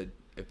if it's a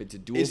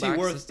dual Is he back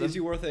worth system, is he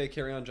worth a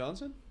Kerryon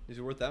Johnson? Is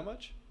he worth that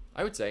much?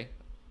 I would say.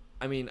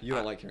 I mean, You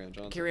don't like Kerryon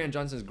Johnson. Kerryon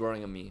Johnson's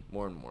growing on me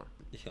more and more.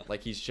 Yeah.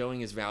 Like he's showing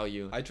his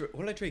value. What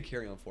did I trade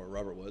Kerryon for?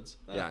 Robert Woods.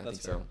 Yeah, I that's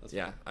think so. fair. That's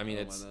Yeah, fair. I mean,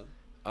 don't it's- mind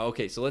that.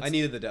 Okay, so let's. I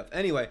needed the depth.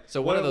 Anyway,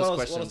 So what one of those else-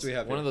 questions. What else do we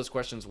have one here? of those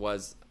questions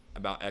was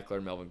about Eckler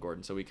and Melvin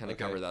Gordon, so we kind of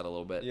Okay. covered that a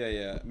little bit.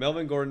 Yeah.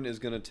 Melvin Gordon is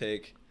going to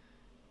take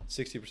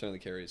 60% of the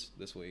carries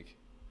this week.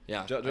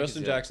 Yeah. I can Justin see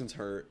that. Jackson's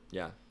hurt,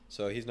 Yeah.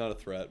 so he's not a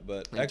threat.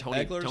 But And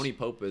Eckler's Tony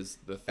Pope is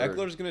the third.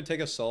 Eckler's going to take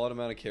a solid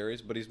amount of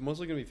carries, but he's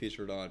mostly going to be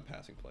featured on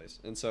passing plays.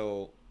 And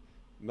so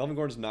Melvin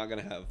Gordon's not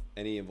going to have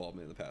any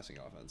involvement in the passing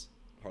offense,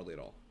 hardly at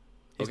all.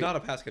 He's Okay. not a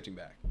pass catching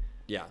back.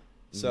 Yeah.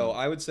 So Mhm.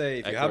 I would say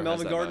if you Eckler have has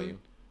Melvin that Gordon, value.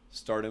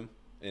 start him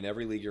in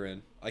every league you're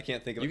in. I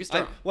can't think of You can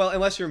start- well,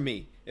 unless you're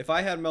me. If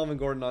I had Melvin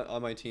Gordon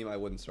on my team, I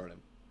wouldn't start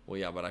him Well,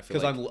 yeah, but I feel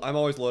because like I'm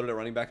always loaded at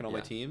running back in all my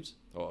Yeah. teams.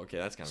 Oh, okay,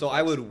 that's kind of. So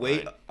I would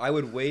wait. I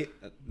would wait.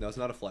 No, it's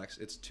not a flex.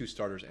 It's 2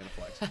 starters and a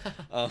flex.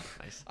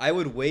 Nice. I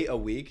would wait a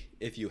week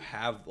if you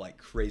have like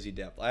crazy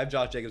depth. I have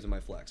Josh Jacobs in my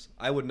flex.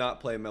 I would not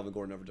play Melvin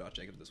Gordon over Josh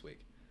Jacobs this week.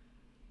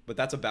 But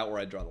that's about where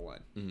I'd draw the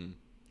line. Mm-hmm.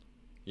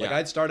 Yeah, Like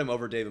I'd start him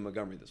over David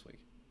Montgomery this week.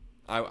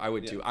 I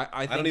would Yeah. too. I I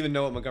think don't even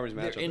know what Montgomery's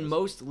they're- matchup in is.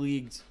 most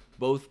leagues,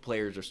 both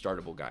players are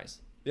startable guys.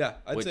 Yeah,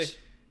 I'd Which- say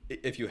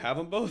if you have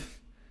them both,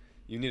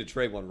 you need to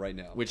trade one right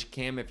now. Which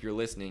Cam, if you're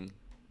listening,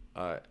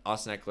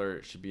 Austin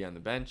Eckler should be on the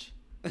bench.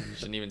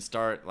 Shouldn't even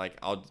start. Like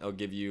I'll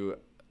give you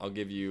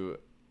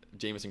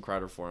Jamison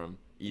Crowder for him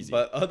easy.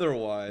 But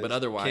otherwise,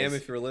 otherwise- Cam,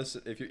 if you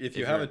if have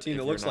you're- a team if that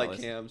you're looks not like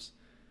listening. Cam's,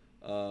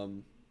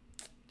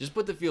 Just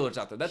put the feelers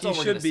out there. That's he all we're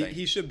should gonna be. say.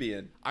 He should be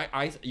in.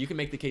 You can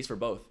make the case for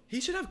both. He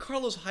should have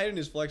Carlos Hyde in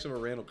his flex over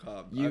Randall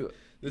Cobb.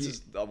 This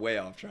is way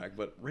off track,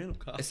 but Randall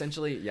Cobb.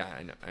 Essentially, yeah,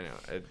 I know.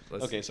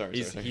 Okay, sorry.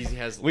 He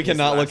has. We his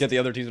cannot look last- at the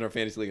other teams in our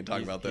fantasy league and talk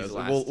He's- about he's this.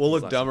 last- We'll he's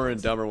look last dumber in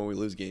and fantasy. dumber when we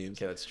lose games.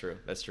 Okay, that's true.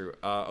 That's true.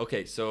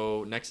 Okay,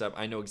 so next up,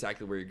 I know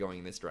exactly where you're going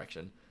in this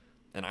direction,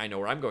 and I know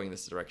where I'm going in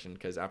this direction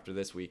because after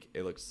this week,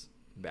 it looks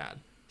bad.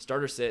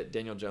 Starter sit: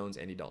 Daniel Jones,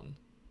 Andy Dalton.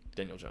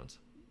 Daniel Jones.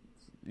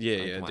 Yeah,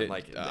 Like, yeah. come on,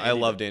 like, I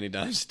Andy- love Danny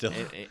Dimes still.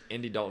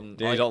 Andy Dalton.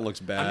 Danny Dalton looks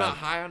bad. I'm not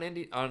high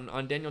on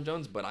on Daniel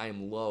Jones, but I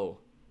am low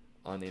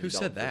on Andy Who Dalton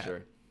said that? for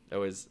sure. That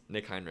was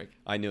Nick Heinrich.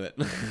 I knew it.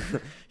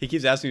 He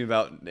keeps asking me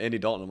about Andy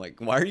Dalton. I'm like,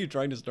 why are you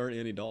trying to start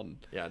Andy Dalton?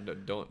 Yeah, don't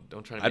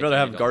try to. I'd make rather Andy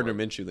have Dalton Gardner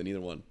look- Minshew than either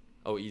one.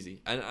 Oh,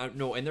 easy. And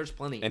no, and there's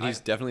plenty. And he's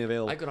definitely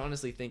available. I could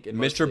honestly think in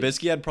Mitch most leagues-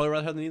 Trubisky, I'd probably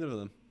rather have than either of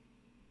them.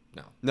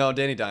 No, No,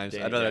 Danny Dimes.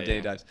 Danny- I'd rather yeah, have Danny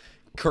yeah. Dimes.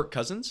 Kirk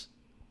Cousins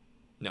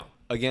no,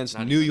 against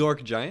Not New even. York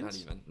not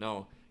Giants. even.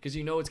 No, because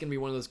it's gonna be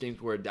one of those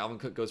games where Dalvin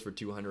Cook goes for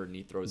 200 and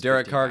he throws.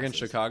 Derek 15 Carr against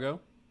passes.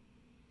 Chicago.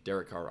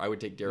 Derek Carr. I would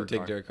take You Derek. take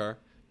Carr. Derek Carr.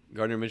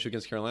 Gardner Minshew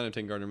against Carolina. I'm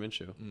taking Gardner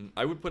Minshew.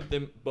 I would put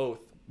them both.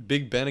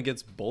 Big Ben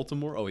against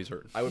Baltimore. Oh, he's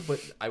hurt. I would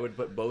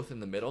put both in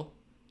the middle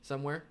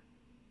somewhere,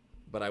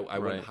 but I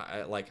wouldn't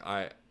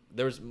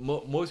there's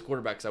most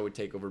quarterbacks I would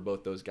take over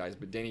both those guys,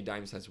 but Danny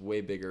Dimes has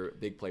way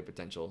big play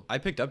potential. I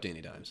picked up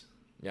Danny Dimes.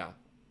 Yeah.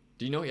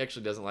 Do you know he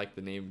actually doesn't like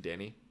the name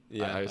Danny?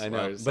 Yeah, I saw know.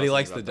 something But he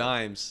likes about the that.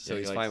 dimes, so Yeah,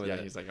 he's he fine likes- with yeah,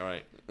 it. he's like, all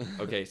right.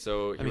 Okay,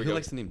 so I here mean, we who go.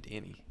 likes the name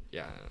Danny?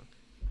 Yeah.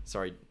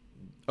 Sorry.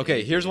 Okay,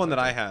 Danny- here's one that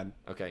Danny's I had.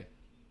 okay.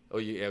 Oh,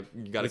 you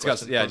got a It's got,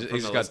 question? yeah, from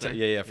he's the got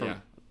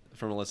listener?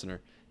 from a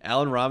listener.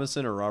 Allen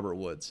Robinson or Robert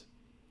Woods?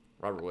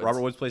 Robert Woods.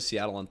 Robert Woods plays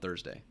Seattle on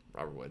Thursday.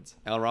 Robert Woods.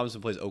 Allen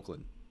Robinson plays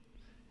Oakland.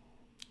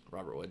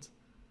 Robert Woods.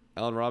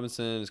 Allen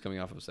Robinson is coming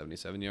off of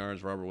 77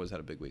 yards. Robert Woods had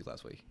a big week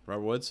last week.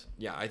 Robert Woods?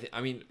 Yeah,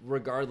 I mean,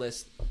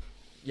 regardless,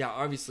 yeah,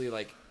 obviously,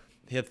 like,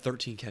 He had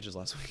 13 catches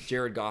last week.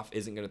 Jared Goff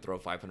isn't going to throw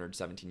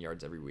 517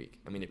 yards every week.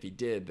 I mean, if he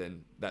did,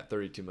 then that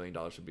 $32 million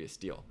would be a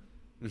steal.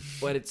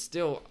 But it's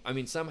still, I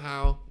mean,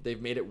 somehow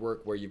they've made it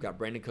work where you've got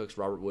Brandon Cooks,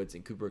 Robert Woods,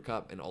 and Cooper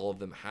Kupp, and all of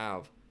them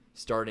have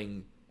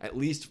starting at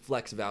least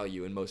flex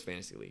value in most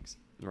fantasy leagues.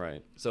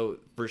 Right. So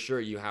for sure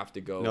you have to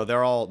go. No,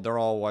 they're all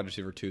wide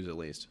receiver twos at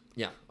least.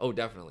 Yeah. Oh,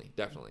 definitely.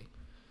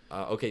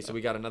 Okay, so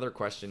we got another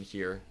question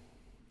here.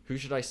 Who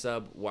should I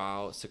sub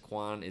while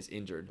Saquon is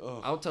injured?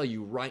 Ugh. I'll tell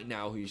you right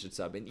now who you should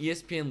sub. In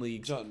ESPN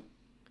leagues, John,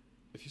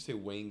 if you say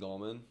Wayne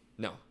Gallman,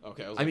 no.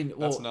 okay, I mean, that's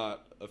well,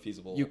 not a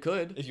feasible. You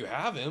could. if you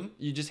have him.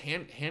 You just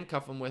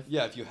handcuff him with.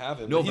 Yeah, if you have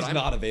him. No, but but he's I'm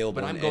not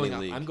available But in I'm going. any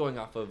Off, league. I'm going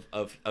off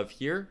of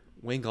here.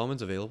 Wayne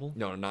Gallman's available?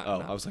 No, not. Oh,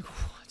 not. I was like,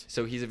 what?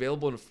 So he's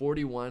available in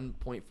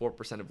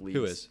 41.4% of leagues.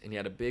 Who is? And he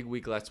had a big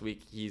week last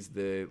week. He's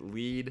the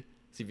lead.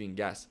 See if you can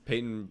guess.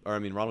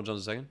 Ronald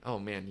Jones II? Oh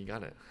man, you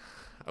got it.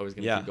 I was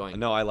gonna keep going.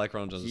 No, I like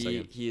Ronald Jones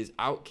II. He is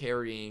out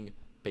carrying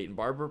Peyton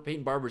Barber.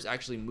 Peyton Barber's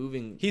actually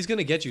moving. He's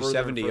gonna get you further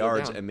and 70 further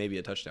yards down. and maybe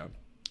a touchdown.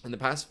 In the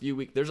past few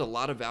weeks, there's a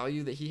lot of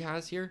value that he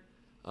has here.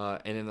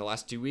 And in the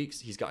last 2 weeks,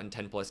 he's gotten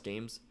 10 plus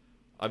games.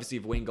 Obviously,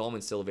 if Wayne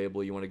Gallman's still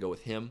available, you want to go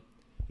with him.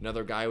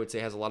 Another guy I would say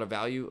has a lot of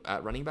value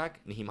at running back,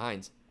 Naheem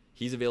Hines.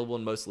 He's available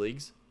in most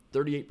leagues,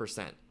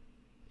 38%.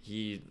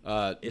 He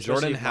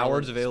Jordan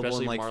Howard's available in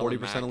especially like Marlon 40%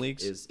 of Mack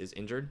leagues. Is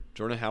injured.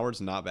 Jordan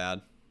Howard's not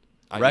bad.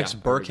 Yeah, Rex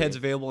perfect Burkhead's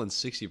game. available in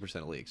 60%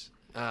 of leagues.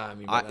 I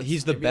mean,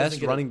 He's the if he doesn't best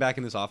get running back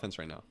in this offense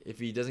right now. If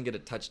he doesn't get a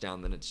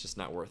touchdown, then it's just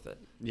not worth it.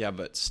 Yeah,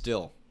 but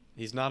still,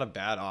 he's not a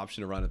bad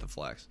option to run at the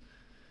flex.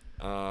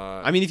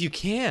 I I mean, if you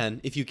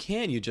can,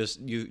 you just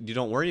you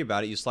don't worry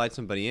about it. You slide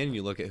somebody in, and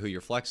you look at who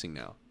you're flexing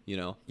now. You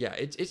know. yeah,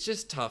 it's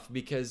just tough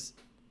because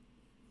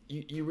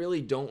you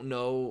really don't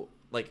know.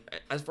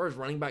 Like, as far as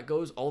running back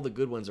goes, all the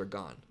good ones are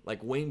gone. Like,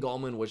 Wayne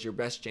Gallman was your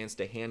best chance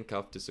to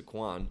handcuff to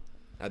Saquon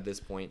at this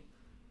point.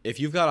 If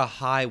you've got a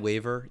high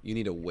waiver, you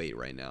need to wait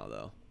right now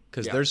though,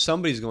 because Yeah. there's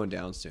somebody's going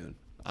down soon.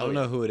 I Oh, don't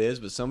yeah. know who it is,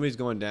 but somebody's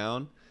going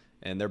down,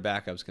 and their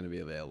backup's going to be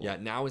available. Yeah,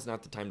 now is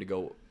not the time to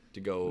go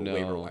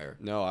waiver wire.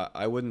 No,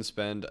 I wouldn't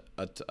spend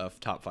a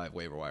top 5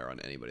 waiver wire on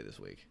anybody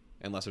this week,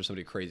 unless there's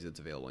somebody crazy that's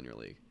available in your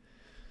league.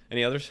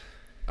 Any others?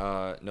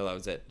 No, that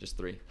was it. Just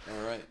 3.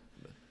 All right.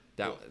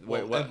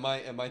 Wait, what?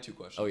 And my 2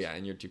 questions. Oh yeah,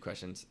 and your 2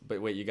 questions. But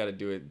wait, you got to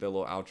do it the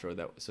little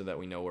outro so that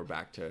we know we're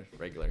back to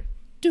regular.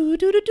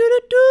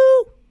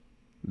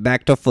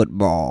 Back to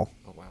football.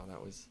 Oh wow,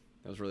 that was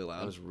really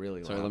loud. That was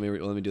really Sorry, loud.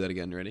 let me do that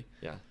again. You ready?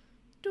 Yeah.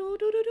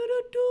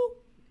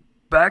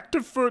 Back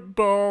to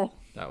football.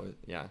 That was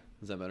yeah.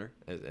 Is that better?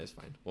 It's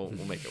fine. We'll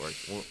make it work.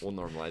 We'll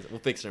normalize it. We'll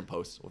fix it in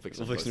post. We'll fix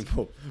it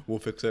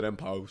in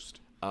post.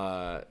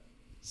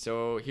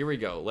 So here we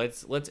go.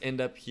 Let's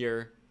end up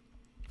here.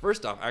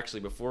 First off,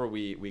 actually, before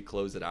we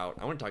close it out,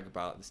 I want to talk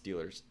about the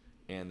Steelers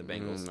and the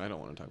Bengals. I don't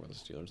want to talk about the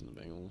Steelers and the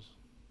Bengals.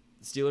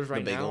 The Steelers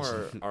right The now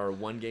Bengals. are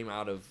one game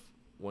out of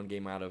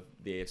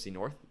the AFC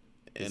North.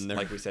 And they're-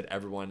 Like we said,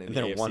 everyone in and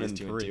the they're AFC 1 is and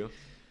 2 3. and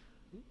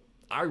 2.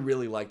 I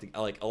really like a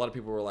lot of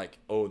people were like,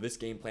 "Oh, this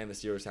game plan the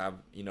Steelers have,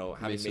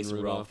 having Mason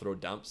Rudolph throw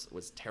dumps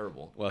was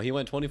terrible." Well, he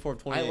went 24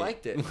 of 28. I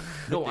liked it.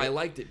 No, I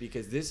liked it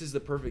because this is the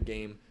perfect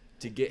game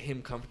to get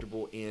him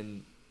comfortable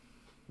in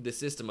the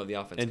system of the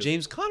offense. And 'Cause-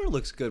 James Conner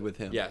looks good with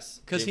him. Yes,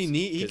 because he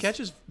James- 'cause-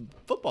 catches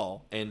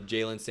football. and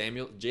Jalen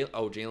Samuel.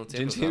 Jalen James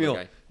Samuel's Samuel,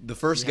 another guy. the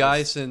first He guy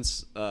has-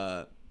 since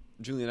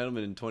Julian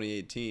Edelman in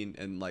 2018,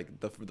 and like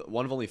the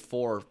one of only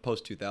 4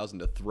 post 2000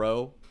 to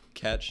throw,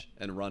 catch,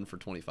 and run for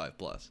 25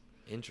 plus.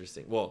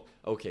 Interesting. Well,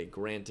 okay.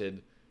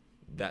 Granted,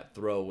 that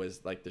throw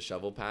was like the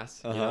shovel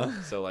pass. Uh-huh.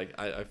 So like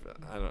I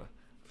don't know.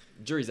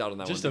 Jury's out on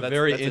that Just one. a but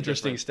very that's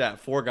interesting different- stat.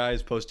 4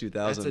 guys post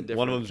That's a 2000.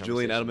 One of different them's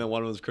Julian conversation. Edelman.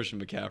 One of them's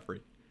Christian McCaffrey.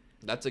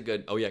 That's a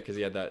good. Oh yeah, because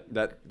he had that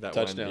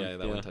touchdown. One,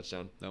 yeah, one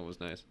touchdown. That was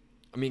nice.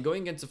 I mean,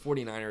 going against the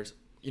 49ers,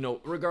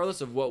 regardless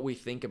of what we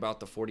think about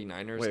the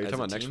 49ers. Wait, are you as talking a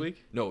about next team-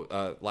 week?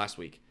 No, last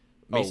week.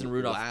 Mason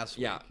Rudolph. last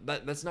week. Yeah,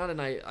 that's not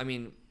I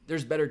mean,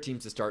 there's better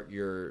teams to start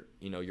your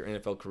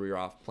NFL career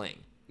off playing.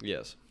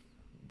 Yes.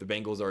 The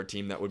Bengals are a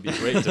team that would be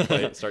great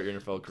to start your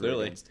NFL career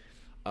Clearly. against.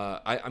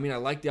 I mean, I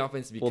like the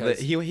offense because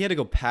Well, he had to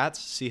go Pats,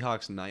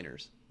 Seahawks,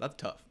 Niners. That's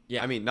tough.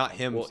 Yeah. I mean, not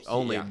him Well,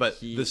 only, but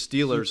he the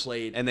Steelers.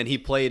 played- and then he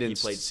played in he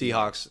played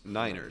Seahawks, Seahawks,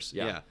 Niners.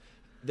 Yeah.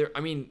 I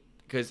mean,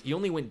 because he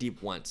only went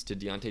deep once to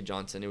Deontay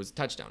Johnson. It was a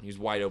touchdown. He was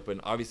wide open.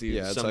 Obviously,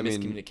 Yeah, there's it's, some I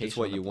mean, miscommunication it's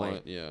what on the you play.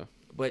 want. Yeah.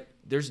 But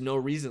there's no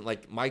reason.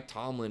 Like, Mike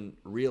Tomlin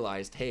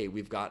realized, hey,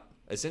 we've got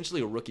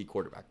essentially a rookie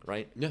quarterback,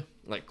 right? Yeah.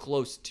 Like,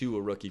 close to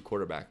a rookie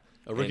quarterback.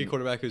 A rookie And-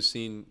 quarterback who's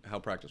seen how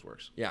practice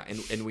works. Yeah,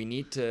 and we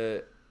need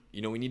to,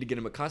 we need to get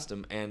him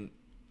accustomed, and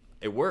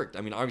it worked.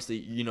 I mean, obviously,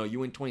 you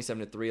win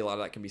 27-3. A lot of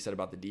that can be said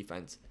about the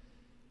defense.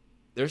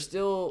 There's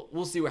still,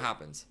 we'll see what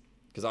happens.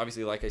 Because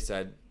obviously, like I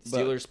said,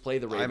 Steelers play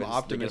the Ravens. I'm They're gonna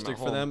optimistic at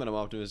for home. them, and I'm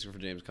optimistic for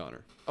James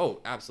Conner. Oh,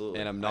 absolutely.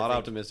 And I'm I not think-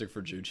 optimistic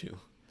for Juju.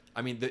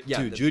 I mean, Dude,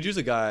 the, Juju's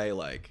a guy,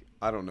 like,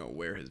 I don't know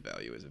where his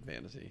value is in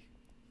fantasy.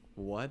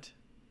 What?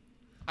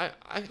 I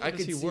What is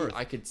could he see. worth?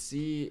 I could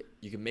see.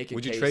 You can make a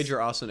Would you case trade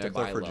your Austin to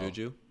buy Eckler for low.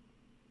 Juju?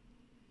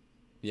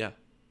 Yeah.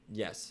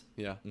 Yes.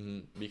 Yeah.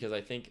 Because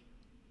I think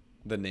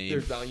The name.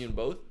 there's value in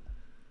both.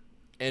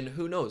 And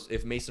who knows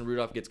if Mason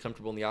Rudolph gets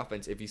comfortable in the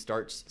offense, if he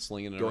starts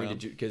Slinging it going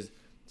around. to because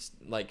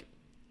like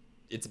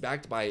it's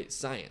backed by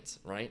science,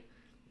 right?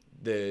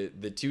 The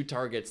 2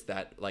 targets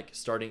that like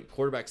starting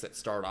quarterbacks that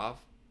start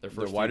off their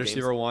Their first wide few games,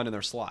 receiver 1 and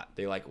their slot.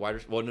 they like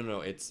well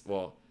no it's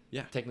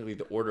Yeah. technically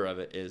the order of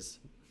it is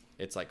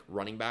it's like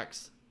running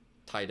backs,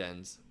 tight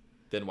ends,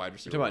 than wide You're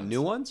receiver. talking about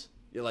new ones?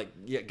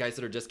 Guys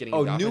that are just getting.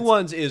 Oh, into new offense.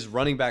 ones is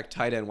running back,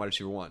 tight end, wide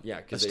receiver 1.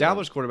 Yeah, 'cause they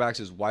established quarterbacks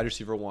is wide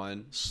receiver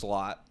 1,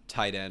 slot,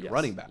 tight end, Yes,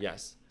 running back.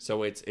 Yes.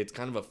 So it's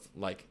kind of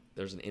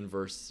there's an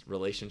inverse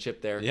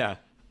relationship there. Yeah.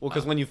 Well,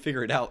 because when you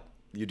figure it out,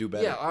 you do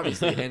better. Yeah,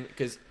 obviously, and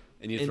because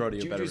And you throw to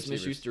your better Juju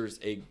receivers. Smith-Schuster's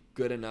a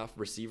good enough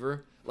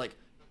receiver. Like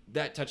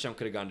that touchdown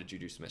could have gone to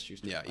Juju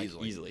Smith-Schuster. Yeah, like,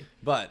 easily. easily.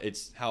 But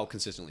it's how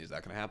consistently is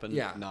that going to happen?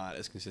 Yeah. Not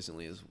as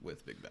consistently as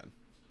with Big Ben.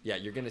 Yeah,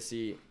 you're gonna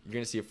see a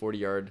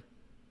 40-yard.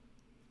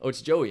 Oh,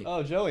 it's Joey.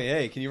 Oh, Joey,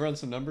 hey, can you run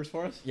some numbers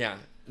for us? Yeah.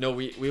 No,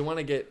 we want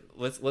to get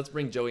let's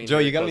bring Joey in. Joe,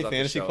 here you to got close any out the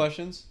fantasy show.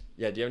 questions?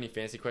 Yeah, do you have any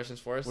fantasy questions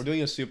for us? We're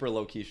doing a super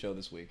low key show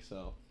this week,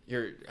 so.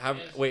 Here,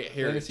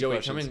 Fantasy Joey,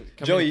 questions.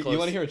 come Joey, in close. you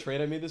want to hear a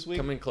trade I made this week?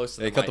 Come in close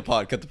to Hey, the cut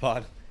mic. the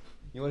pod.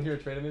 You want to hear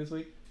a trade I made this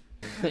week?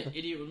 The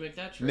idiot would make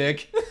that trade.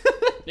 Nick.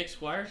 Nick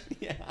Squires?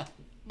 Yeah.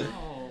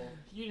 No,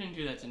 you didn't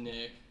do that to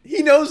Nick.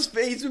 He knows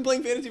he's been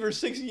playing fantasy for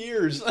 6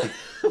 years.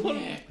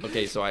 Nick.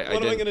 Okay, so I What am I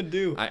didn't- gonna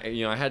do?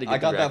 I had to get I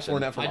got the that reaction.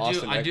 Fournette from I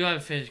Austin. do. I Nick. do have a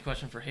fantasy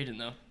question for Hayden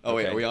though. Oh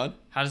wait, Okay. are we on?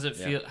 How does it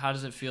Yeah. feel? How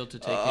does it feel to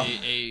take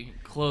a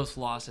close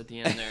loss at the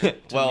end there?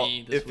 To Well,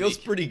 me this it feels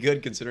week? pretty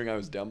good considering I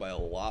was down by a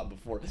lot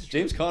before.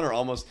 James Conner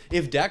almost.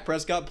 If Dak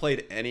Prescott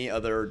played any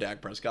other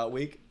Dak Prescott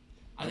week,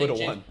 I would think, have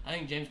James, won. I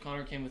think James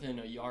Conner came within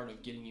a yard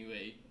of getting you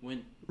a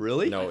win.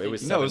 Really? No, I it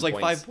was think no, it was 7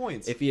 like points. 5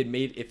 points. If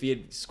he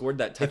had scored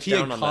that If he had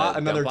touchdown on caught the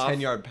another dump off,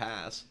 10-yard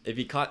pass,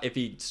 if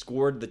he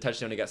scored the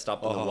touchdown and got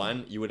stopped on Oh. the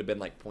run, you would have been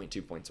like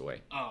 0.2 points away,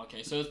 Oh,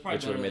 okay. So it's probably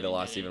which would have better made the than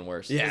loss he did. even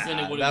worse. Yeah. 'Cause then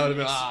it that would've would've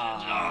been-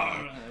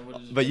 it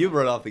would've just but been- you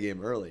wrote off the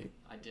game early.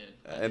 I did.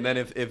 And then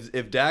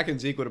if Dak and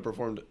Zeke would have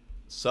performed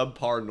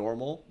subpar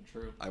normal,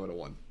 True. I would have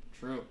won.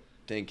 True.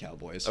 Dang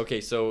Cowboys.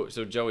 Okay, so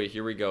Joey,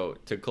 here we go.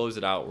 To close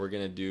it out, we're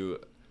gonna do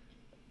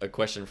a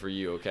question for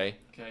you. Okay.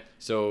 Okay.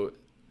 So,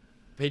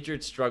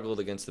 Patriots struggled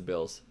against the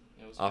Bills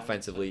It was kind of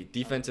offensively. tough.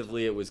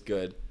 Defensively, it was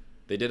good.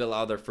 They did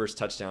allow their first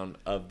touchdown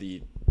of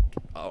the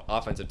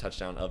offensive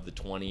touchdown of the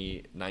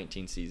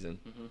 2019 season.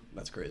 Mhm.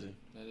 That's crazy.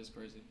 That is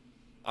crazy.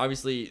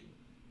 Obviously,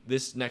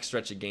 this next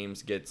stretch of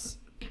games gets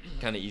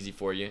kind of easy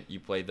for you. You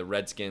play the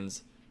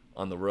Redskins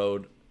on the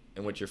road,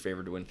 in which you're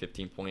favored to win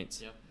 15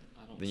 points. Yep.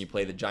 I don't. Then you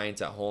play the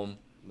Giants at home.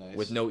 Nice.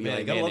 With no Man, Eli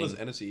you gotta love Manning.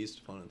 those NFC East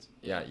opponents.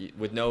 Yeah,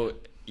 with no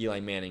Eli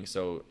Manning.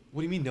 So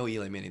What do you mean no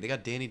Eli Manning? They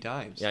got Danny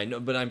Dimes. yeah, I know,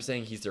 but I'm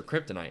saying he's their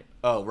kryptonite.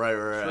 Oh, right.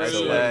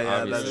 True.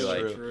 Yeah, Obviously, that's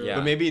like, true. yeah.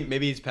 But maybe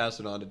he's passed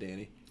it on to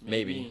Danny.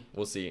 Maybe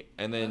we'll see.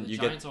 And then the you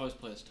Giants get always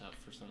play us tough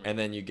for some reason. and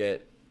then you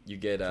get From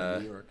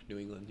New York, New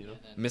England, you know.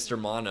 Mr.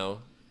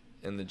 Mono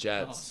and the Oh,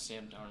 Jets.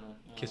 Sam Darnold.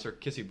 Oh.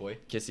 Kissy boy.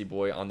 Kissy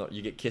Boy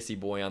you get Kissy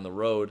Boy on the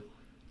road.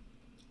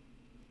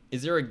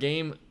 Is there a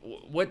game?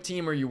 What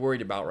team are you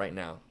worried about right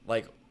now?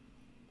 Like,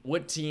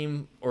 what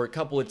team or a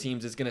couple of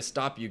teams is going to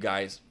stop you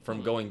guys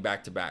from going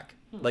back to back?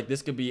 Like,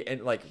 this could be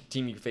like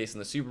team you face in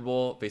the Super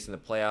Bowl, facing the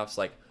playoffs.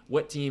 Like,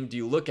 what team do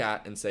you look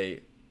at and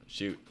say,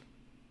 shoot,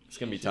 it's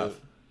going to be tough?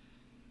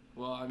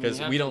 Well, I mean,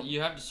 'Cause we don't-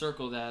 you have to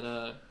circle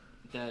that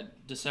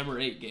that December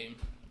 8 game,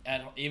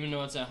 even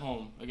though it's at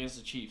home against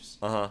the Chiefs.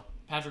 Uh huh.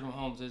 Patrick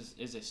Mahomes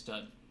is a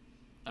stud.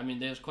 I mean,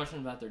 there's question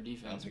about their I'm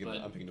defense,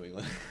 picking New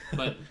England.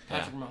 but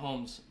Patrick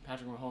Mahomes I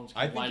can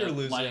think light you're up, light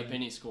losing- up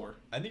any score.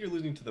 I think you're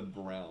losing to the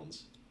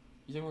Browns.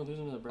 You think we're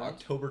losing to the Browns?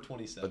 October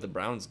 27th. But the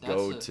Browns That's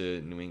go a-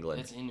 to New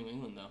England. It's in New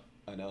England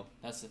though. I know.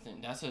 That's the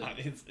thing. That's a.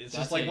 It's That's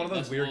just like one of those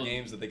that's weird old.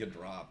 games that they could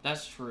drop.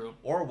 That's true.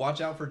 Or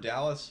watch out for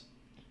Dallas.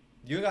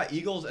 You got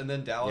Eagles and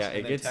then Dallas Yeah, and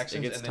it then gets- it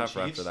Texans gets and then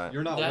tougher Chiefs. after that.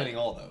 You're not That- winning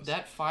all those.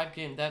 That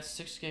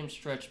 6-game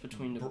stretch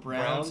between the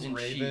Browns and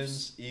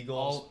Ravens, Chiefs,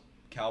 Eagles, all-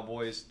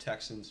 Cowboys,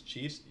 Texans,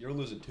 Chiefs. You're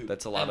losing 2.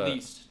 That's a lot at of.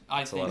 least I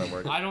that's a think. lot of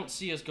work. I don't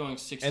see us going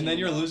 16. and then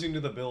you're though. losing to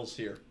the Bills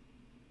here.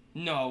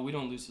 No, we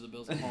don't lose to the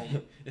Bills at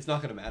home. It's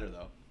not going to matter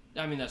though.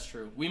 I mean, that's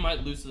true. We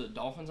might lose to the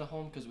Dolphins at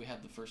home because we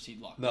have the first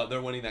seed locked. No,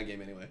 they're winning that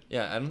game anyway.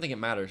 Yeah, I don't think it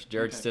matters.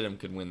 Jared Okay. Stidham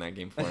could win that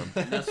game for him.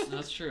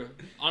 That's true.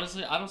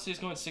 Honestly, I don't see us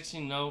going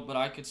 16-0, but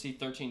I could see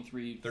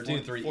 13-3.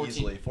 13-3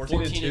 easily.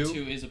 14-2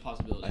 14-2 is a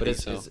possibility. I But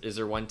think is, so. is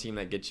there one team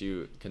that gets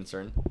you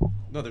concerned?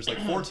 No, there's like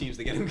 4 teams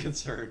that get him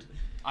concerned.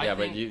 I yeah,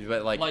 think,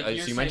 but like you're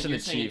you saying, mentioned you're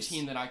the saying Chiefs. a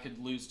team that I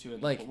could lose to.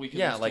 Like we could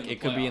yeah, lose to like in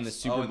it could be in the playoffs.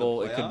 Super in the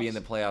Bowl. It could be in playoffs?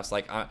 the playoffs.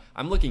 Like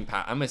I'm looking.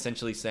 I'm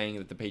essentially saying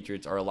that the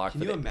Patriots are a lock Can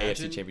for you the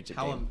imagine AFC Championship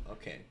how game.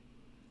 okay,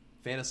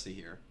 fantasy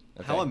here.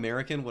 Okay. How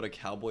American would a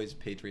Cowboys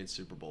Patriots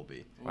Super Bowl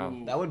be? Wow.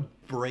 Ooh. That would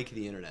break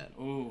the internet.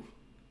 Ooh,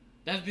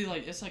 that'd be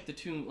like it's like the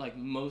two like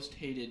most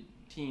hated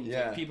teams.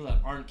 Yeah. Like, people that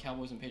aren't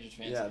Cowboys and Patriots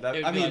fans. Yeah, It that,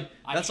 would I be mean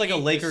I that's like a hate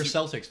this Lakers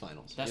Super- Celtics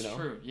finals. That's you know?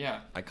 true.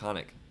 Yeah.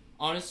 Iconic.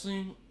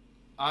 Honestly,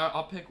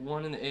 I'll pick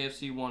one in the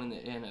AFC, one in the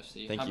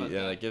NFC. Thank How you. about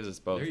Yeah, that? that gives us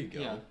both. There you go.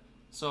 Yeah.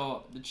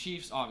 So the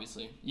Chiefs,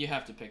 obviously, you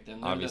have to pick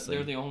them. Obviously.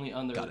 They're the only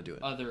Gotta do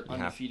it. other You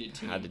undefeated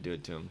team. had to do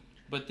it to him.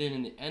 But then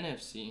in the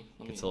NFC,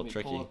 It's a little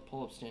tricky.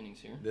 Pull up standings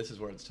here. This is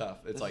where it's tough.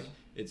 It's This like is-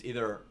 it's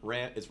either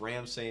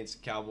Rams, Saints,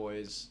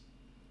 Cowboys,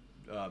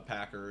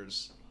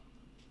 Packers.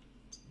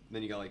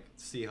 Then you got like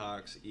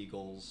Seahawks,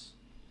 Eagles.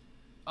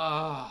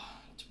 To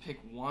pick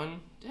one,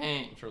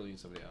 dang. I'm sure leaving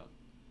somebody out.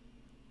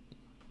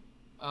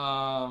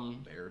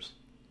 Bears.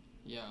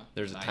 Yeah.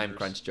 There's a time Niners.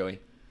 crunch, Joey.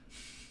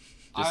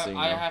 Just so you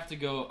know. I have to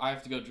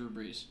go Drew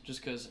Brees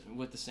just because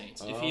with the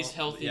Saints. If he's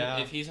healthy, yeah.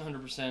 if he's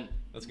 100%,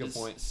 That's a good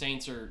point.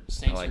 Saints are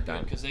like good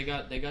that. because they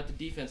got the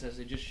defense as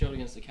they just showed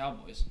against the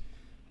Cowboys.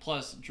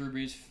 Plus Drew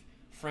Brees,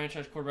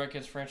 franchise quarterback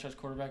against franchise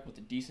quarterback with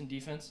a decent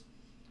defense,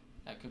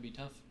 that could be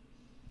tough.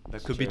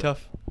 That could be True.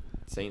 tough.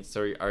 Saints.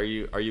 So are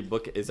you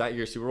book? Is that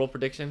your Super Bowl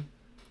prediction?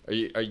 Do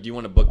you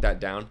want to book that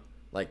down?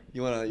 Like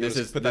You want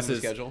to put that in the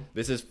schedule?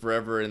 This is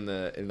forever in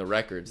the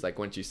records. Like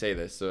once you say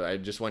this, so I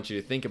just want you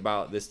to think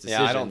about this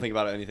decision. Yeah, I don't think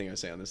about anything I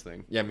say on this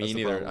thing. Yeah, me That's the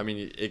neither. problem. I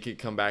mean, it could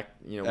come back.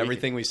 You know,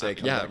 Everything we say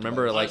comes yeah, back to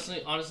remember, bite.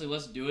 like Honestly,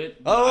 let's do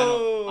it. But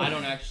Oh! I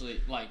don't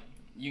actually like.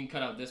 You can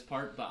cut out this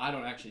part, but I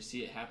don't actually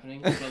see it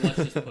happening. But let's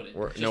just put it.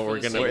 we're just for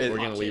the sake of we're a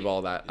gonna hot leave take.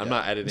 all that. I'm Yeah.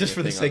 not editing Just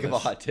for the thing sake on of a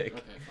this. hot take.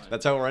 Okay, fine.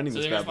 That's how we're ending So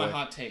this there's bad my boy.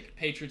 hot take: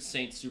 Patriots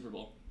Saints Super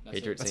Bowl. That's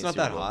Patriots it. That's Saints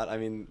not that Super Bowl. hot. I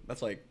mean,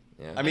 that's like.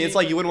 Yeah. I mean, it's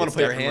like you wouldn't want It's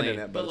to put your hand in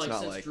definitely- it, but it's like not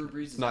since like Drew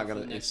Brees it's is not out for gonna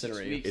the next 6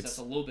 incinerate. weeks, It's- that's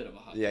a little bit of a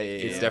hot. Yeah, take. yeah, yeah.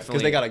 It's Because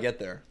definitely- they gotta get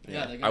there.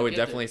 Yeah, they I gotta would get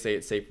definitely there. say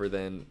it's safer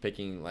than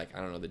picking like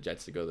I don't know the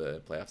Jets to go to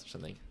the playoffs or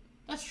something.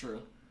 That's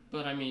true,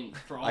 but I mean,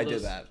 for all I did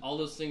those that. all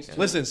those things. too.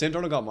 Listen, Sam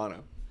Darnold got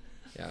mono.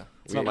 Yeah,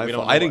 It's not my don't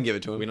fault. know I didn't what- give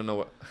it to him. We don't know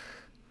what.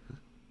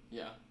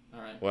 Yeah.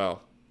 All right.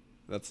 Well,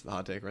 That's the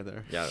hot take right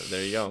there. yeah,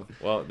 there you go.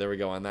 Well, there we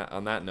go. On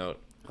that note,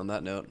 On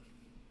that note,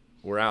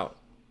 we're out.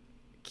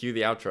 Cue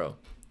the outro.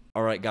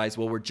 All right, guys.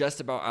 Well, we're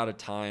just about out of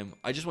time.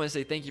 I just want to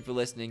say thank you for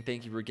listening.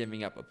 Thank you for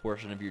giving up a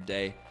portion of your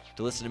day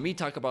to listen to me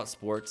talk about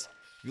sports.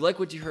 If you like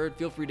what you heard,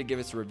 feel free to give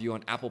us a review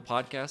on Apple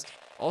Podcast.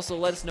 Also,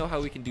 let us know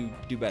how we can do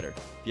better.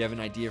 If you have an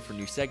idea for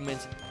new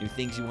segments, new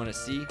things you want to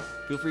see,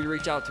 feel free to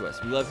reach out to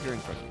us. We love hearing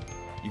from you.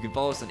 You can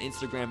follow us on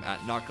Instagram at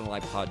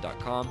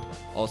notgonnaLiePod.com,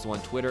 also on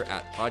Twitter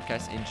at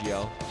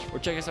PodcastNGL, or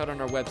check us out on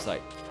our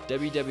website,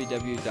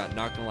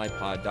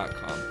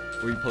 www.notgonnaLiePod.com,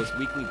 where we post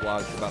weekly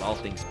blogs about all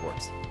things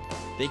sports.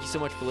 Thank you so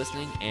much for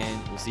listening,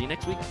 and we'll see you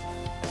next week.